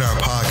and rate our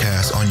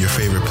podcast on your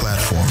favorite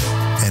platform.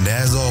 And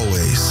as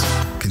always,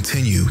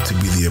 continue to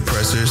be the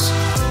oppressor's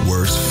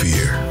worst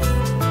fear.